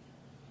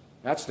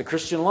 That's the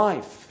Christian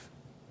life.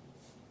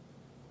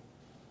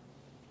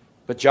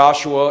 But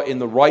Joshua, in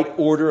the right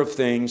order of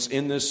things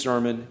in this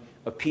sermon,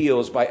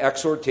 appeals by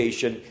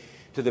exhortation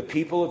to the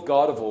people of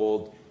God of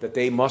old that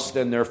they must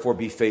then therefore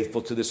be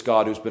faithful to this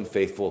God who's been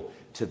faithful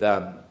to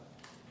them.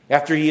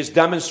 After he has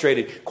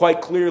demonstrated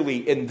quite clearly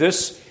in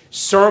this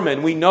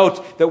sermon, we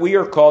note that we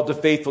are called to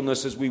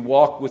faithfulness as we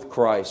walk with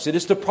Christ. It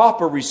is the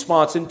proper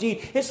response.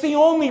 Indeed, it's the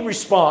only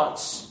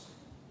response.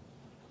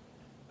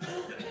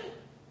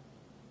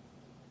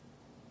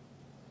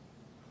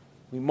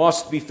 We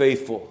must be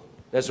faithful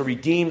as a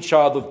redeemed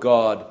child of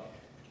God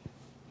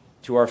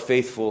to our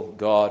faithful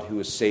God who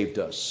has saved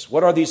us.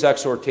 What are these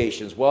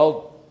exhortations?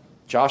 Well,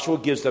 Joshua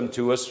gives them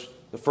to us.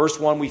 The first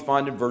one we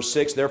find in verse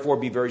 6, therefore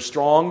be very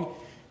strong.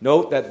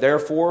 Note that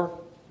therefore,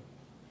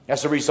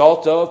 as a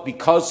result of,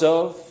 because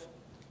of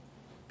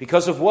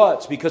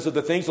what? Because of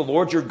the things the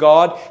Lord your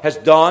God has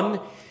done,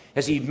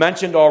 as he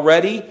mentioned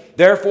already.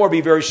 Therefore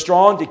be very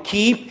strong to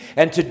keep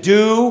and to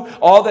do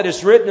all that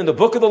is written in the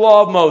book of the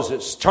law of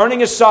Moses,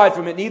 turning aside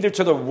from it neither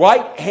to the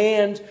right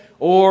hand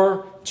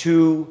or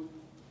to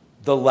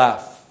the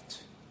left.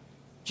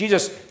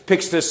 Jesus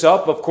picks this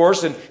up, of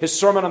course, in his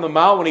Sermon on the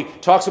Mount when he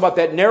talks about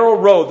that narrow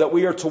road that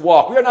we are to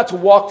walk. We are not to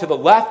walk to the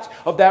left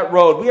of that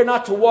road. We are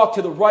not to walk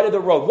to the right of the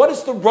road. What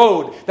is the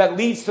road that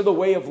leads to the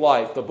way of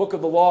life? The book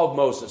of the law of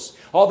Moses.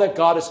 All that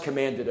God has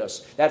commanded us.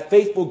 That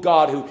faithful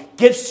God who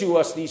gives to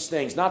us these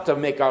things, not to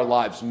make our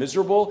lives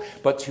miserable,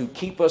 but to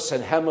keep us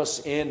and hem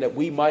us in that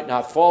we might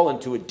not fall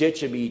into a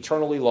ditch and be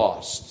eternally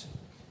lost.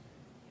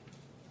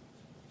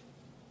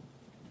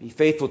 Be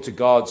faithful to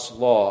God's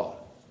law.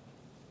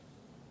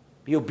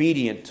 Be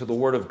obedient to the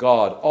Word of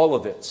God. All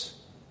of it.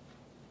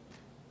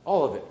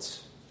 All of it.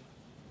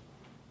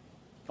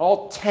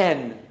 All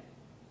 10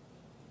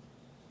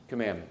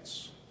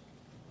 commandments.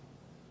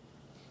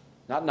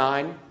 Not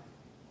 9.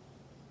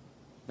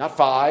 Not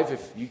 5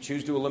 if you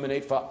choose to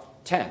eliminate 5.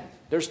 10.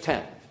 There's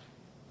 10.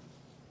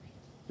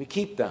 We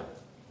keep them.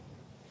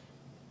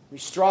 We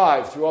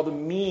strive through all the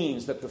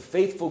means that the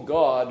faithful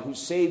God who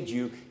saved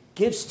you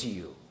gives to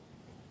you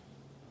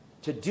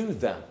to do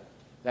them.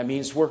 That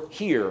means we're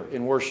here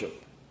in worship.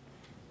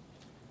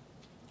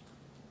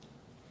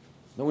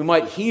 That we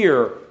might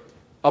hear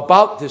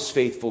about this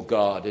faithful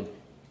God and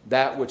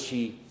that which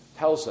He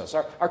tells us.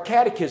 Our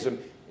catechism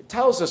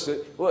tells us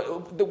that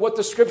what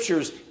the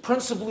Scriptures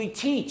principally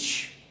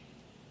teach.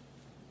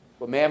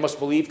 What man must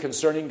believe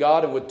concerning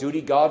God and what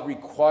duty God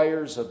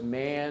requires of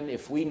man.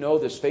 If we know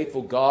this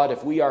faithful God,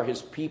 if we are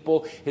His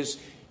people, His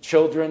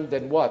children,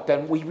 then what?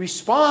 Then we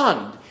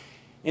respond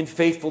in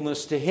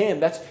faithfulness to Him.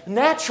 That's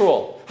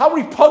natural. How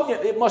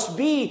repugnant it must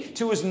be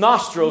to His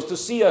nostrils to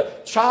see a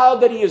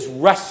child that He has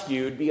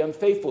rescued be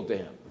unfaithful to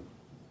Him.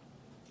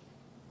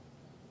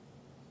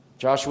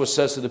 Joshua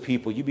says to the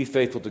people, you be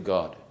faithful to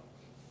God.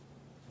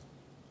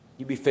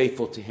 You be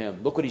faithful to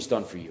Him. Look what He's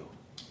done for you.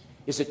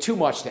 Is it too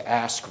much to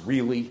ask,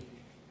 really,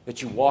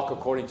 that you walk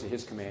according to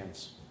His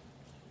commands?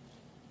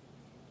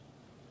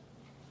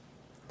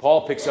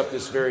 Paul picks up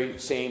this very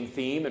same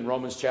theme in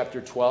Romans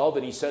chapter 12,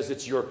 and he says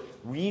it's your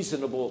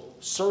reasonable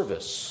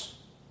service.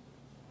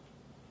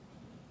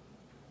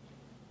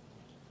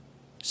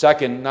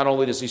 Second, not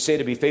only does he say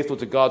to be faithful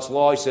to God's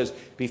law, he says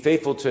be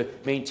faithful to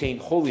maintain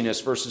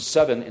holiness, verses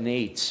 7 and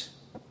 8.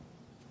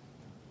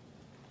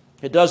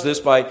 It does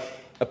this by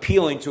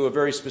appealing to a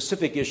very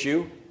specific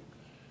issue,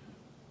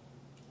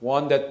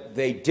 one that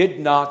they did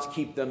not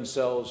keep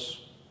themselves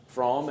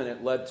from, and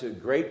it led to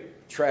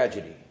great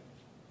tragedy.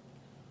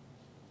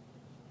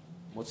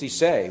 What's he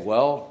say?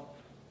 Well,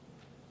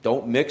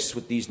 don't mix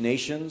with these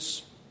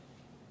nations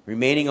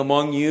remaining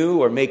among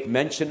you, or make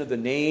mention of the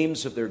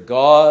names of their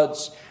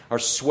gods, or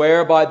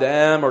swear by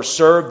them, or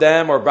serve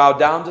them, or bow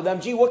down to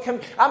them. Gee,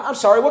 I'm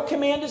sorry, what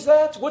command is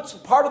that?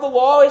 What part of the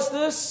law is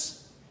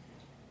this?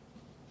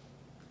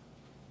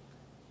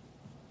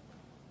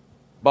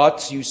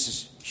 But you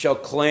shall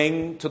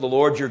cling to the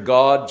Lord your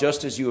God,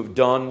 just as you have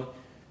done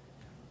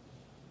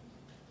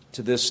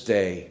to this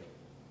day.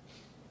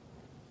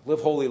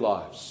 Live holy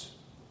lives.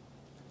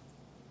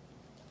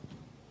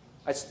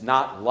 It's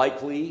not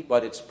likely,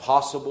 but it's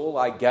possible,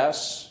 I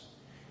guess,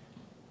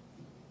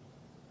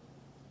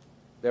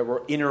 that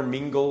we're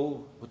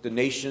intermingle with the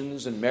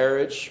nations in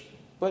marriage,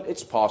 but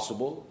it's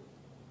possible.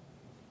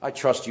 I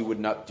trust you would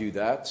not do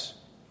that.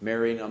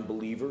 Marry an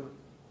unbeliever.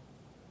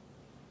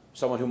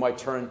 Someone who might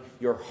turn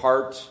your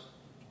heart,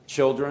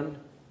 children,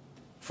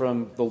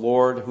 from the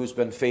Lord who's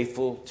been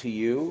faithful to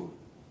you.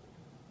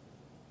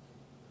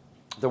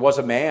 There was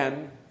a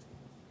man,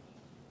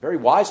 very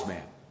wise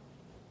man.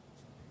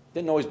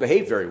 Didn't always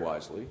behave very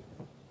wisely.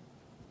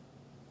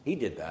 He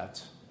did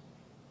that.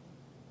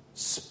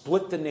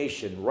 Split the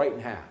nation right in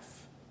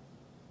half.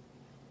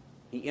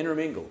 He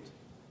intermingled.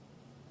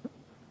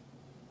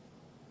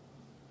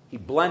 He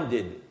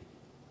blended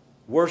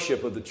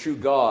worship of the true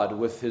God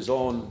with his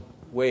own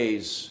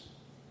ways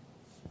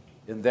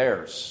in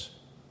theirs.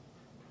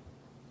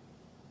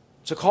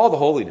 It's a call to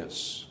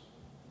holiness.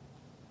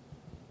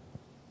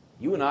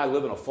 You and I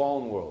live in a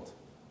fallen world.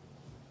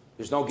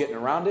 There's no getting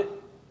around it.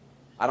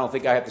 I don't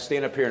think I have to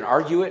stand up here and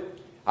argue it.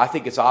 I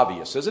think it's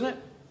obvious, isn't it?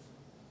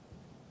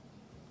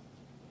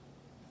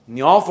 And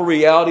the awful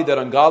reality that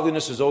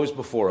ungodliness is always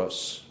before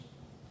us.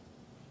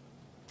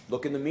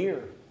 Look in the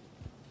mirror.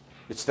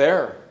 It's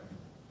there.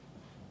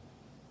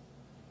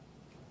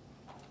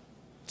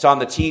 It's on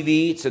the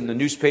TV. It's in the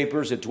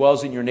newspapers. It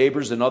dwells in your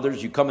neighbors and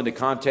others you come into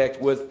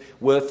contact with.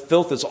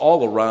 Filth is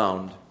all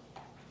around.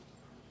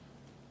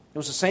 It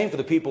was the same for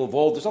the people of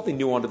old. There's nothing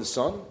new under the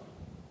sun.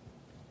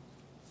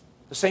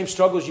 The same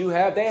struggles you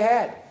had, they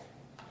had.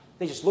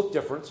 They just looked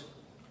different.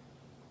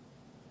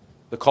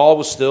 The call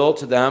was still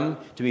to them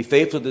to be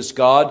faithful to this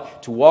God,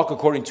 to walk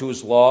according to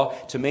his law,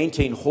 to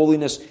maintain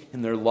holiness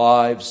in their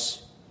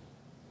lives.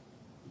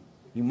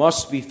 You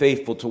must be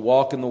faithful to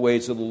walk in the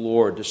ways of the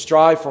Lord, to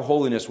strive for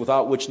holiness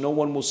without which no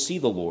one will see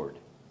the Lord.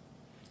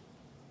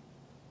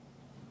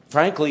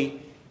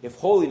 Frankly, if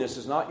holiness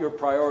is not your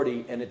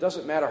priority, and it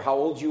doesn't matter how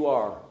old you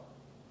are,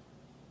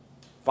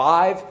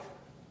 5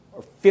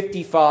 or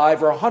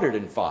 55 or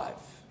 105,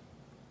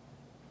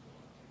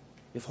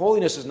 if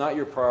holiness is not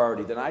your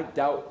priority, then I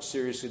doubt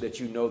seriously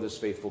that you know this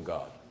faithful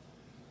God.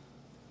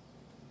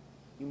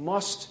 You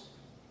must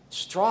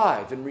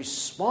strive in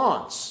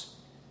response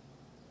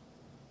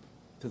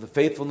to the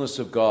faithfulness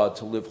of God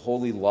to live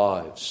holy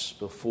lives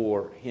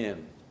before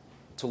him,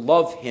 to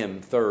love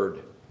him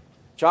third.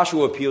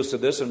 Joshua appeals to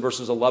this in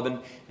verses 11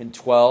 and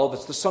 12.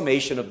 It's the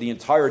summation of the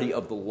entirety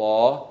of the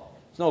law.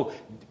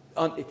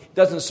 It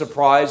doesn't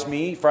surprise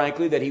me,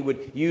 frankly, that he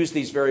would use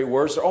these very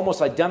words. They're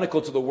almost identical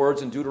to the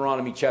words in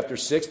Deuteronomy chapter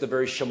 6, the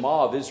very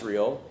Shema of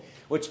Israel,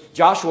 which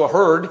Joshua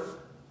heard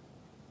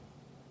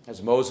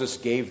as Moses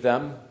gave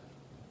them.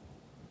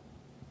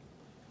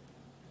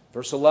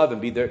 Verse 11,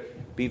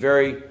 be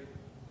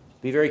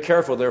very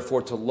careful,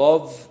 therefore, to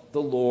love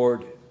the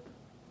Lord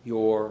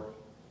your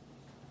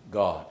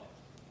God.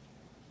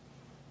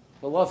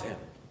 To love him.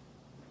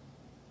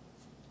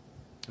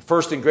 The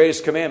first and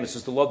greatest commandment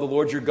is to love the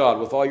Lord your God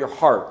with all your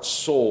heart,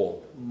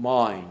 soul,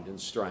 mind,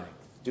 and strength.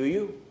 Do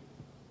you?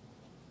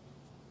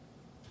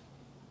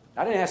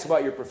 I didn't ask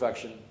about your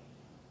perfection,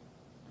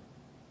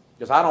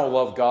 because I don't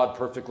love God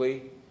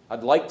perfectly.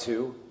 I'd like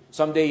to.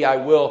 Someday I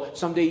will.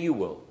 Someday you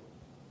will.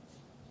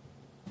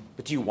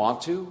 But do you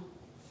want to?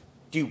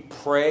 Do you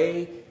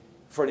pray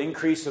for an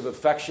increase of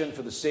affection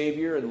for the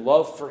Savior and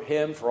love for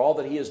him, for all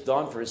that he has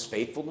done, for his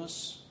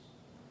faithfulness?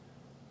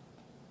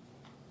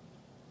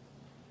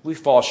 We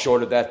fall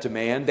short of that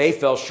demand. They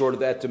fell short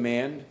of that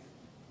demand.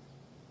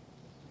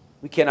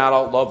 We cannot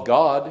outlove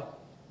God.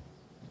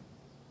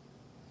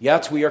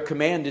 Yet we are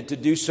commanded to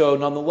do so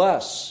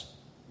nonetheless.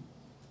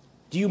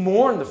 Do you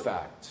mourn the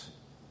fact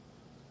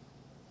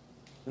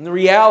and the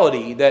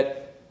reality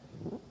that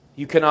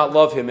you cannot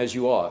love him as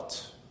you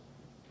ought?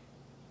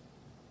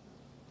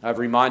 I've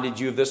reminded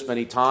you of this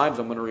many times.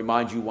 I'm going to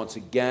remind you once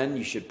again.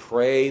 You should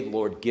pray,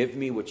 Lord, give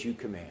me what you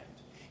command.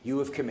 You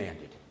have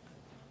commanded.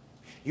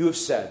 You have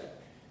said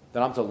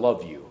that I'm to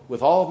love you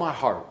with all of my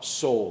heart,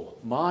 soul,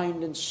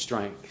 mind, and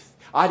strength.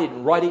 I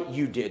didn't write it,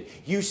 you did.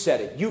 You said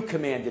it, you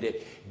commanded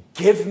it.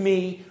 Give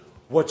me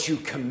what you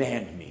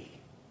command me.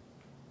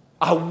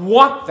 I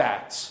want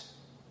that.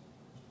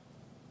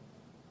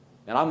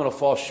 And I'm going to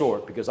fall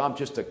short because I'm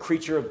just a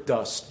creature of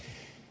dust.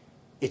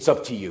 It's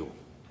up to you.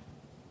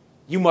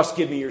 You must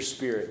give me your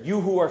spirit.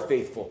 You who are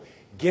faithful,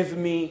 give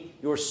me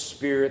your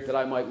spirit that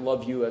I might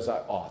love you as I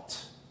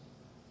ought.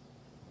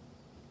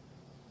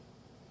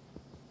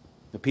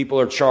 The people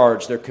are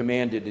charged, they're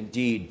commanded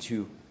indeed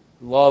to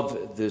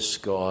love this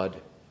God.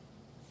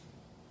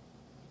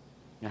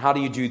 And how do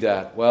you do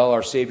that? Well,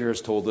 our Savior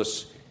has told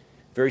us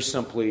very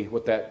simply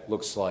what that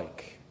looks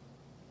like,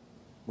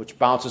 which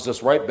bounces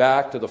us right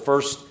back to the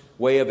first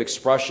way of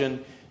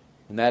expression,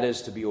 and that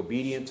is to be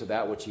obedient to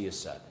that which he has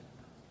said.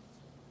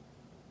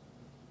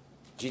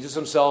 Jesus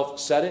himself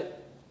said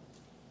it.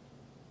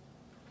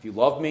 If you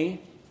love me,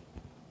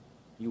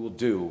 you will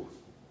do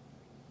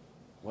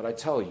what I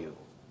tell you.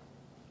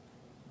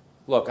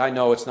 Look, I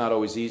know it's not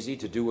always easy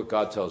to do what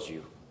God tells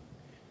you.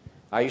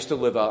 I used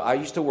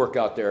to work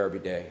out there every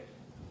day.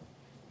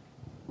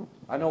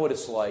 I know what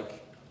it's like.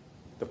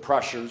 The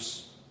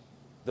pressures,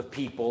 the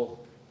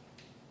people,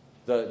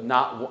 the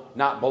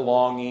not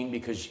belonging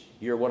because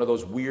you're one of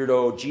those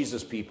weirdo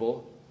Jesus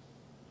people,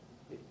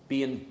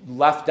 being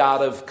left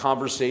out of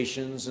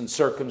conversations and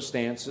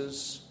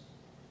circumstances,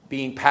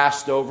 being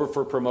passed over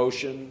for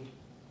promotion,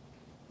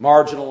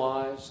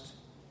 marginalized,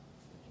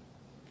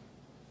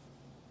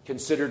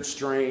 considered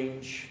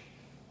strange.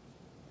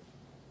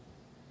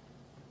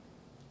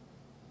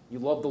 You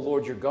love the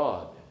Lord your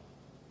God.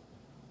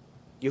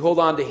 You hold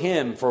on to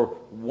Him, for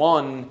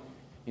one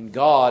in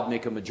God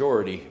make a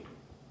majority.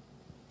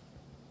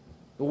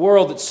 The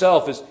world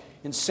itself is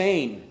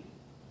insane.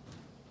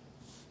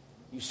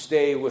 You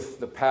stay with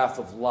the path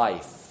of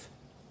life.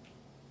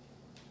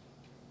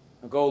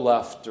 Now go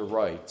left or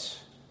right.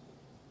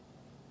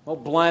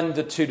 Don't blend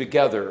the two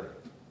together.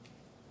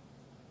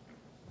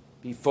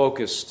 Be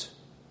focused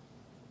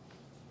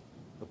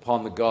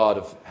upon the God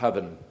of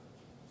heaven.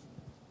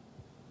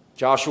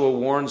 Joshua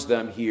warns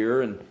them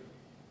here, and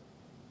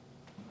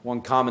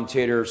one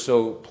commentator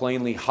so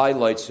plainly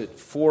highlights it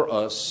for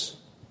us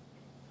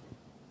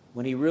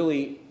when he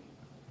really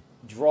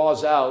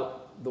draws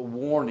out the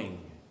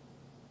warning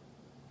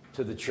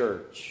to the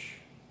church.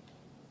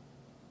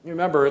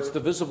 Remember, it's the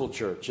visible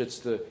church. It's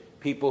the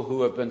people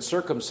who have been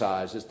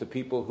circumcised. It's the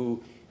people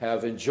who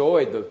have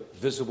enjoyed the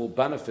visible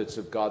benefits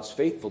of God's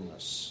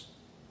faithfulness.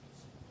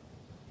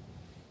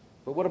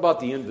 But what about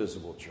the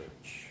invisible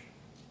church?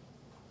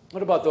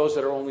 What about those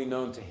that are only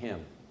known to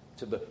Him,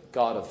 to the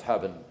God of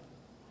heaven?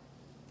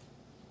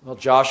 Well,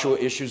 Joshua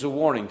issues a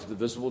warning to the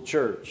visible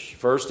church.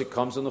 First, it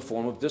comes in the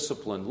form of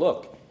discipline.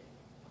 Look,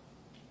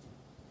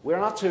 we're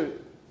not to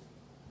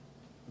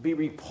be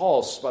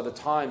repulsed by the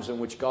times in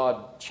which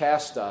God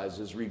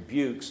chastises,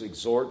 rebukes,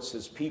 exhorts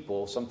His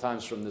people,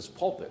 sometimes from this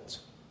pulpit.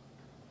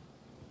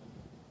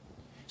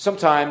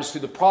 Sometimes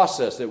through the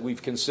process that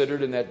we've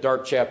considered in that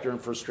dark chapter in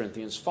 1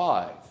 Corinthians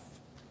 5.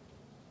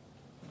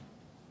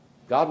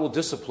 God will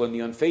discipline the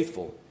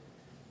unfaithful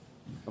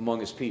among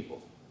His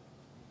people.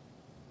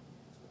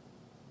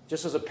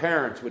 Just as a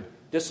parent would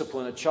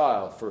discipline a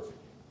child for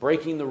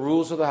breaking the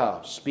rules of the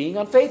house, being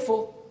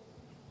unfaithful,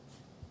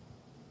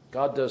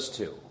 God does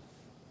too.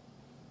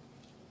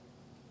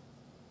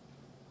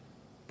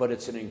 But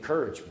it's an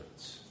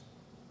encouragement.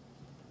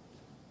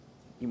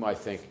 You might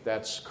think,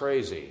 that's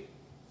crazy.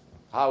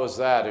 How is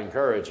that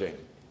encouraging?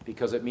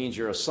 Because it means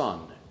you're a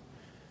son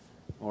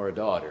or a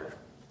daughter.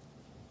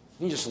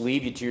 He can just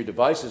leave you to your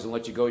devices and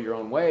let you go your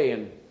own way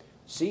and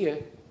see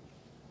you.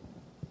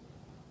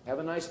 Have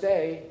a nice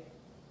day.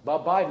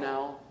 Bye-bye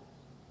now.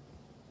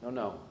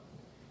 No.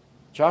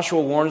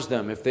 Joshua warns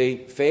them, if they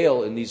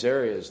fail in these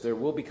areas, there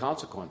will be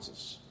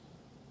consequences.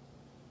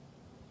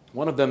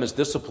 One of them is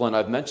discipline.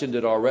 I've mentioned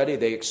it already.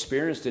 They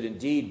experienced it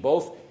indeed.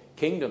 Both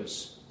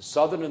kingdoms, the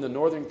southern and the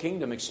northern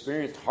kingdom,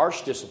 experienced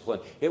harsh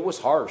discipline. It was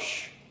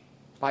harsh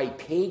by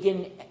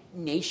pagan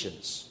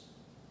nations.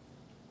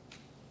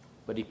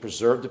 But He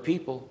preserved the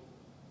people,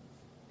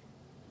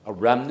 a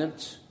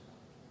remnant,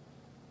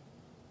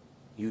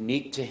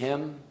 unique to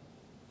Him.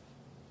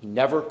 He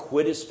never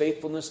quit His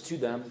faithfulness to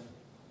them.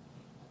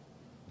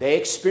 They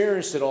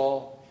experienced it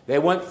all. They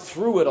went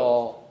through it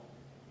all.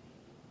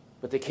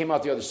 But they came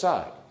out the other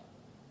side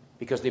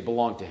because they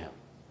belonged to Him.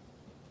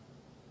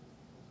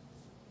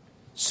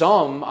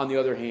 Some, on the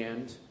other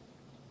hand,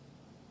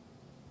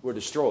 were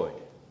destroyed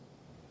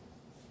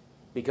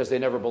because they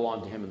never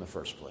belonged to Him in the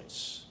first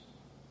place.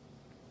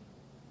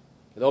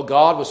 Though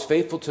God was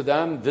faithful to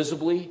them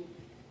visibly,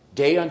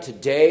 day unto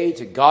day,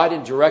 to guide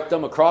and direct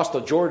them across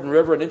the Jordan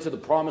River and into the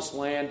promised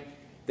land,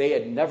 they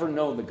had never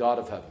known the God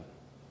of heaven.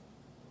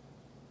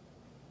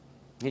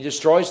 He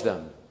destroys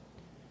them.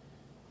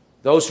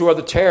 Those who are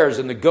the tares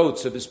and the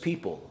goats of His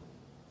people.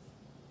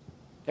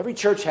 Every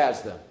church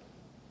has them.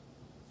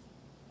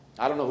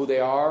 I don't know who they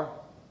are.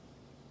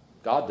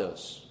 God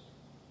does.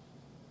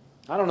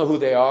 I don't know who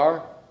they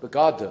are, but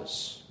God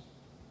does.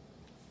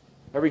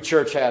 Every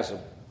church has them.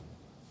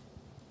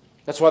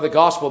 That's why the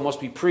gospel must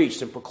be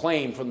preached and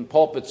proclaimed from the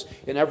pulpits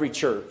in every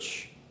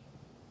church,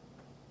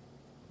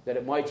 that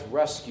it might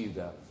rescue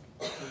them.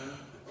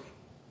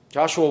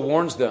 Joshua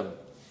warns them,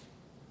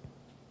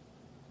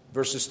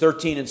 verses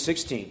 13 and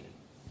 16.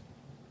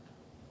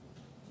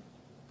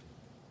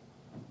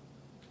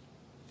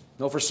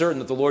 Know for certain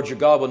that the Lord your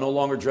God will no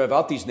longer drive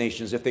out these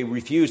nations if they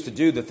refuse to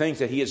do the things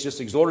that He has just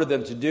exhorted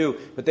them to do,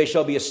 but they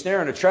shall be a snare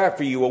and a trap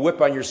for you, a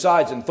whip on your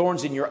sides and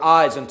thorns in your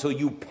eyes, until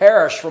you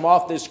perish from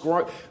off this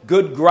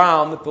good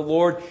ground that the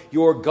Lord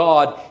your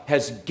God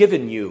has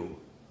given you.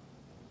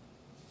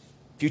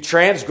 If you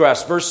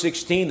transgress, verse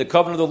 16, the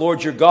covenant of the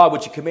Lord your God,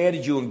 which He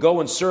commanded you, and go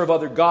and serve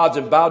other gods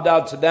and bow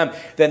down to them,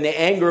 then the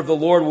anger of the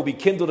Lord will be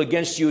kindled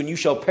against you, and you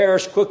shall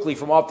perish quickly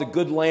from off the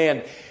good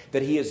land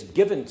that He has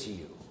given to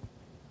you.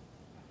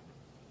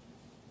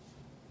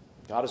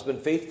 God has been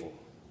faithful.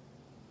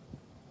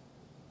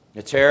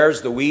 The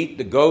tares, the wheat,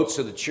 the goats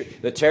of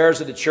the tares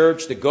of the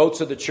church, the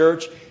goats of the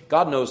church,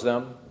 God knows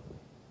them.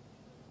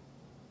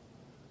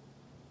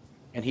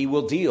 And He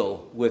will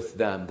deal with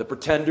them. The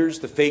pretenders,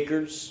 the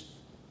fakers,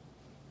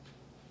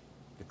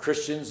 the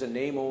Christians in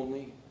name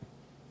only,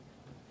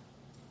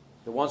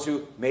 the ones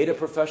who made a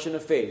profession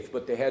of faith,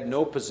 but they had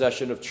no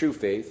possession of true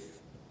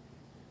faith.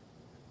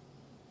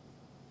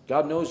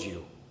 God knows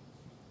you.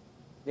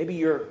 Maybe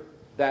you're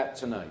that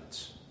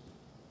tonight.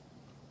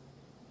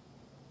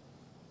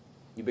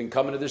 You've been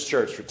coming to this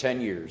church for 10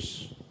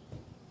 years,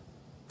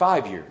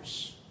 5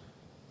 years,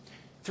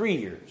 3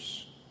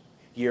 years,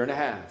 year and a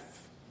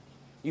half.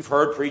 You've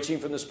heard preaching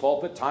from this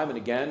pulpit time and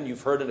again.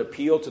 You've heard an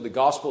appeal to the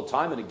gospel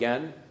time and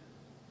again.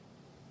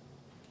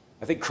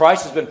 I think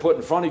Christ has been put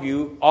in front of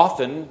you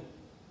often,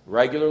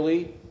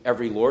 regularly,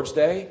 every Lord's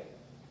Day.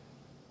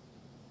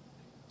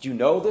 Do you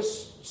know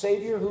this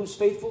Savior who's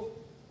faithful?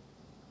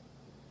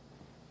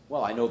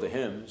 Well, I know the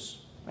hymns.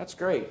 That's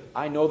great.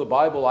 I know the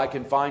Bible. I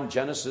can find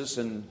Genesis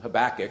and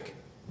Habakkuk.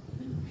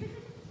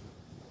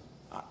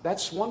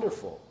 That's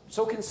wonderful.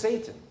 So can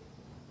Satan.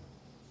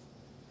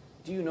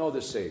 Do you know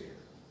this Savior?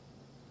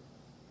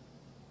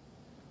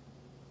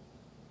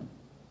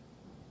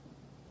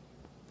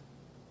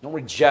 Don't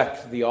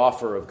reject the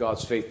offer of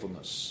God's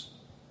faithfulness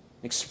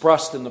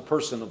expressed in the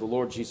person of the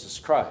Lord Jesus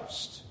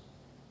Christ.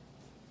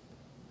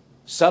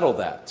 Settle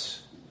that.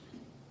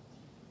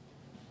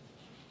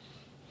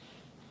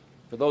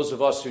 For those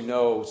of us who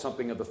know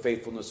something of the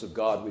faithfulness of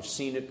God, we've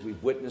seen it,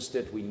 we've witnessed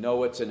it, we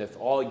know it, and if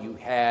all you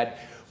had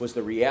was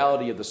the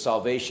reality of the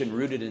salvation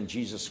rooted in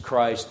Jesus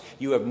Christ,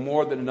 you have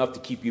more than enough to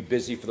keep you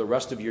busy for the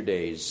rest of your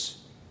days.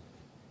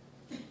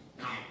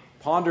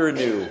 Ponder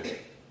anew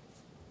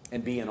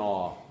and be in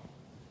awe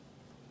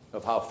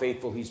of how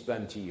faithful He's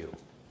been to you.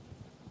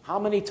 How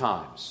many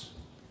times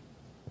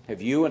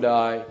have you and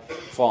I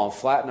fallen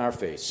flat in our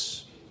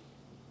face,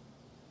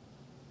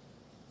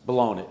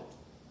 blown it,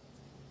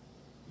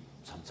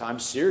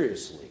 sometimes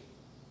seriously?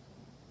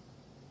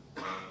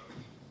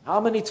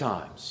 How many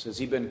times has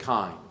He been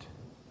kind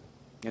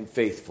and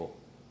faithful?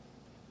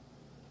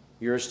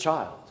 You're His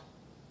child.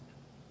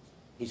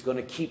 He's going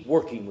to keep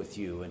working with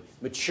you and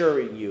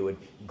maturing you and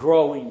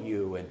growing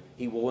you, and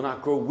He will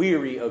not grow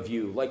weary of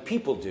you like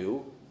people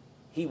do.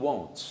 He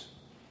won't.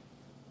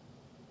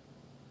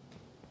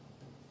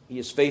 He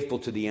is faithful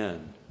to the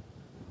end.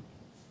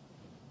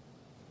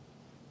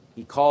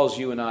 He calls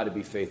you and I to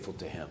be faithful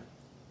to Him.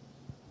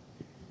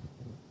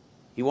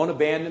 He won't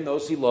abandon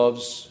those He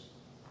loves.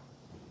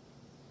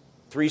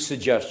 3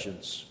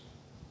 suggestions.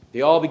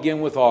 They all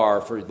begin with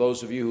R for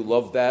those of you who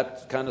love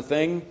that kind of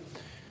thing.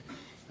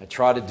 I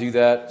try to do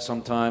that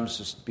sometimes,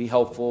 just be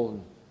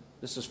helpful.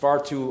 This is far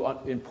too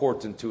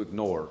important to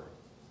ignore.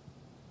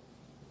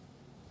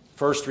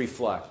 First,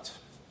 reflect.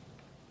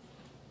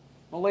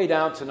 I'll lay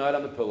down tonight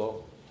on the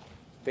pillow.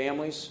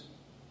 Families,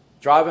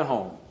 driving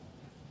home.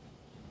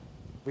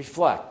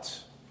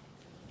 Reflect.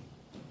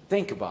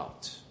 Think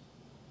about.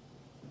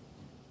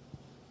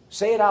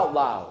 Say it out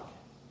loud.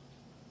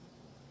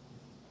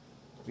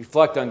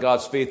 Reflect on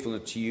God's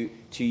faithfulness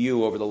to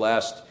you over the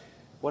last,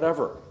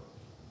 whatever,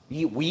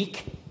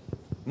 week,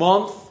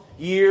 month,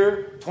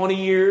 year, 20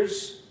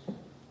 years.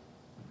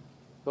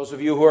 Those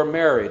of you who are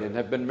married and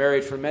have been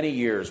married for many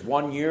years,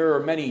 1 year or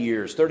many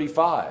years,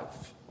 35.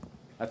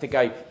 I think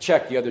I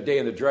checked the other day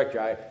in the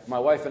directory. My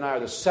wife and I are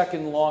the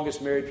second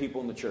longest married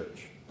people in the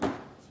church. It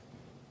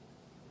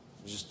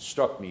just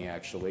struck me,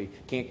 actually.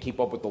 Can't keep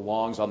up with the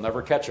longs. I'll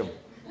never catch them.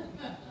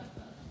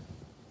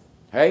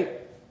 Hey?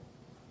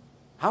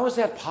 How is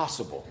that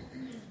possible?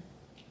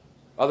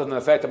 Other than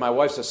the fact that my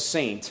wife's a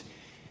saint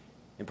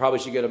and probably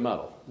should get a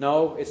medal.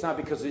 No, it's not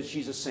because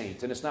she's a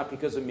saint, and it's not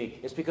because of me.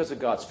 It's because of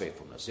God's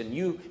faithfulness. And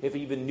you, if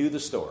you even knew the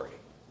story,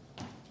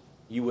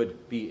 you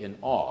would be in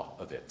awe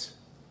of it.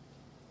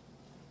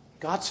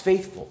 God's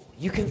faithful.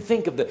 You can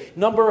think of the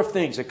number of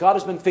things that God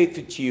has been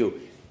faithful to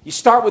you. You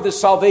start with the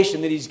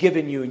salvation that He's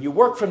given you, and you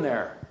work from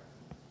there.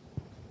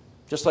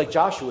 Just like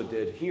Joshua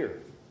did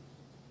here.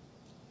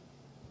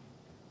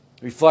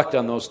 Reflect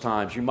on those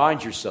times.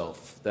 Remind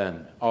yourself,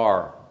 then,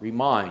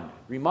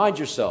 remind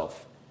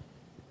yourself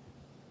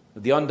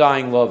of the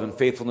undying love and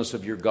faithfulness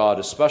of your God,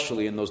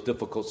 especially in those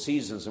difficult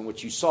seasons in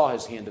which you saw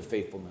His hand of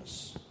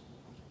faithfulness.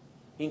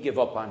 He didn't give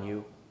up on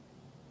you.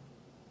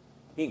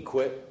 He didn't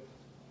quit.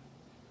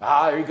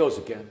 There he goes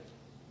again.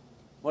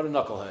 What a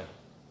knucklehead.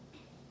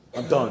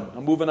 I'm done.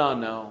 I'm moving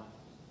on now.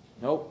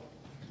 Nope.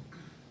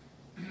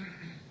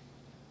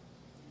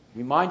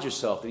 Remind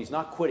yourself that He's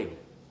not quitting.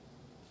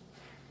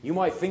 You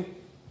might think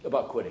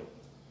about quitting,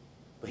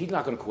 but He's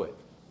not going to quit.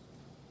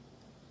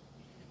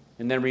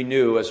 And then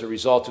renew as a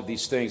result of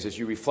these things. As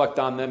you reflect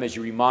on them, as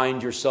you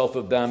remind yourself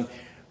of them,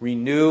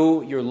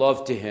 renew your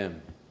love to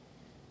Him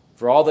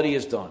for all that He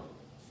has done.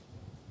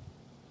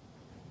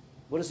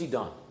 What has He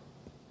done?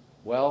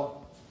 Well,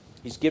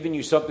 He's given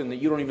you something that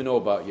you don't even know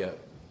about yet.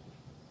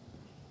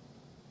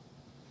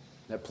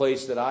 That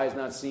place that eye has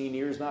not seen,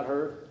 ears not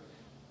heard.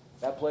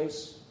 That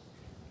place.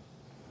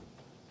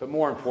 But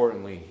more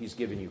importantly, He's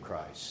given you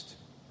Christ.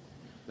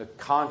 The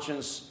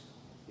conscience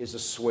is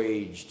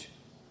assuaged.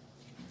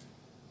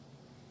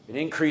 An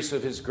increase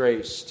of his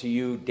grace to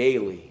you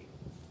daily.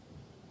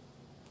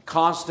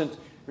 Constant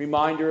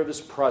reminder of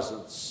his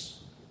presence,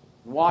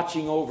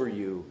 watching over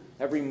you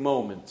every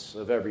moment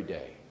of every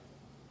day.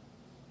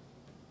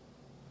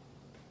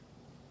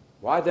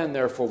 Why then,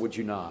 therefore, would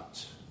you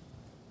not?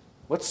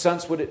 What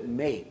sense would it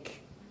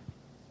make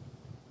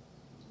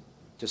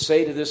to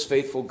say to this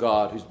faithful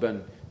God who's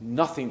been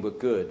nothing but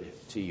good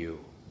to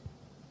you,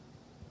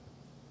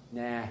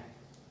 nah,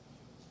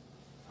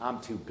 I'm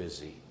too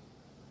busy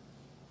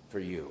for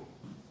you?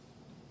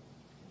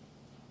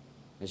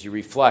 As you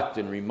reflect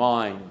and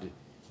remind,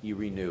 you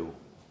renew.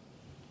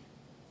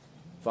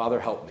 Father,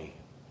 help me.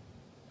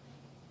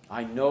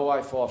 I know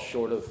I fall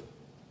short of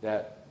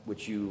that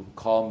which you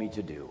call me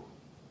to do,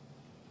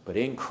 but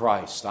in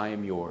Christ I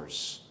am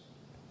yours.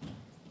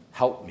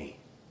 Help me.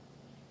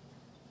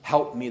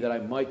 Help me that I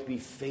might be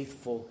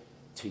faithful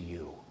to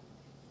you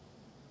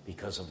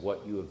because of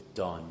what you have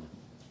done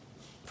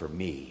for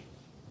me.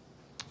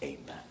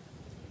 Amen.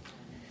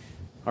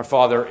 Our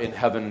Father in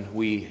heaven,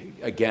 we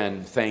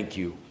again thank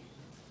you.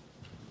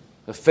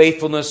 The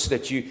faithfulness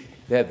that you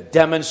have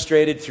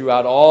demonstrated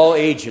throughout all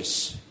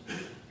ages.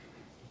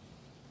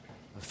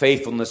 A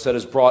faithfulness that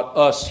has brought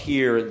us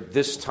here in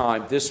this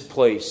time, this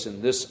place,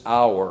 and this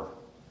hour.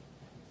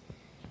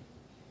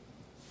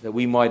 That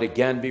we might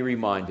again be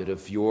reminded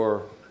of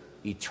your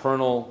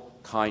eternal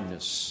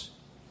kindness.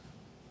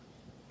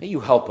 May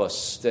you help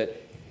us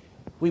that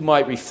we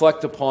might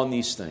reflect upon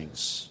these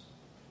things.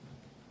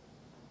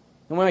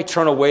 And we might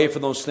turn away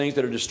from those things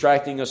that are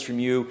distracting us from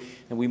you,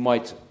 and we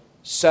might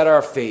set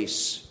our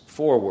face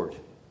forward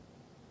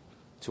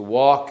to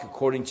walk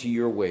according to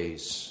your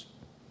ways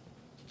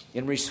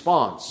in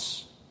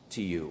response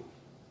to you.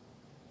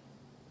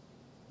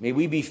 May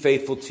we be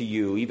faithful to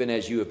you, even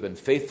as you have been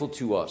faithful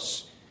to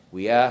us.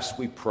 We ask,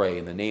 we pray,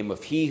 in the name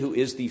of He who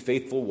is the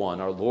faithful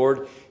one, our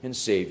Lord and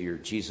Savior,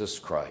 Jesus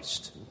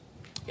Christ.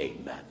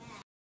 Amen.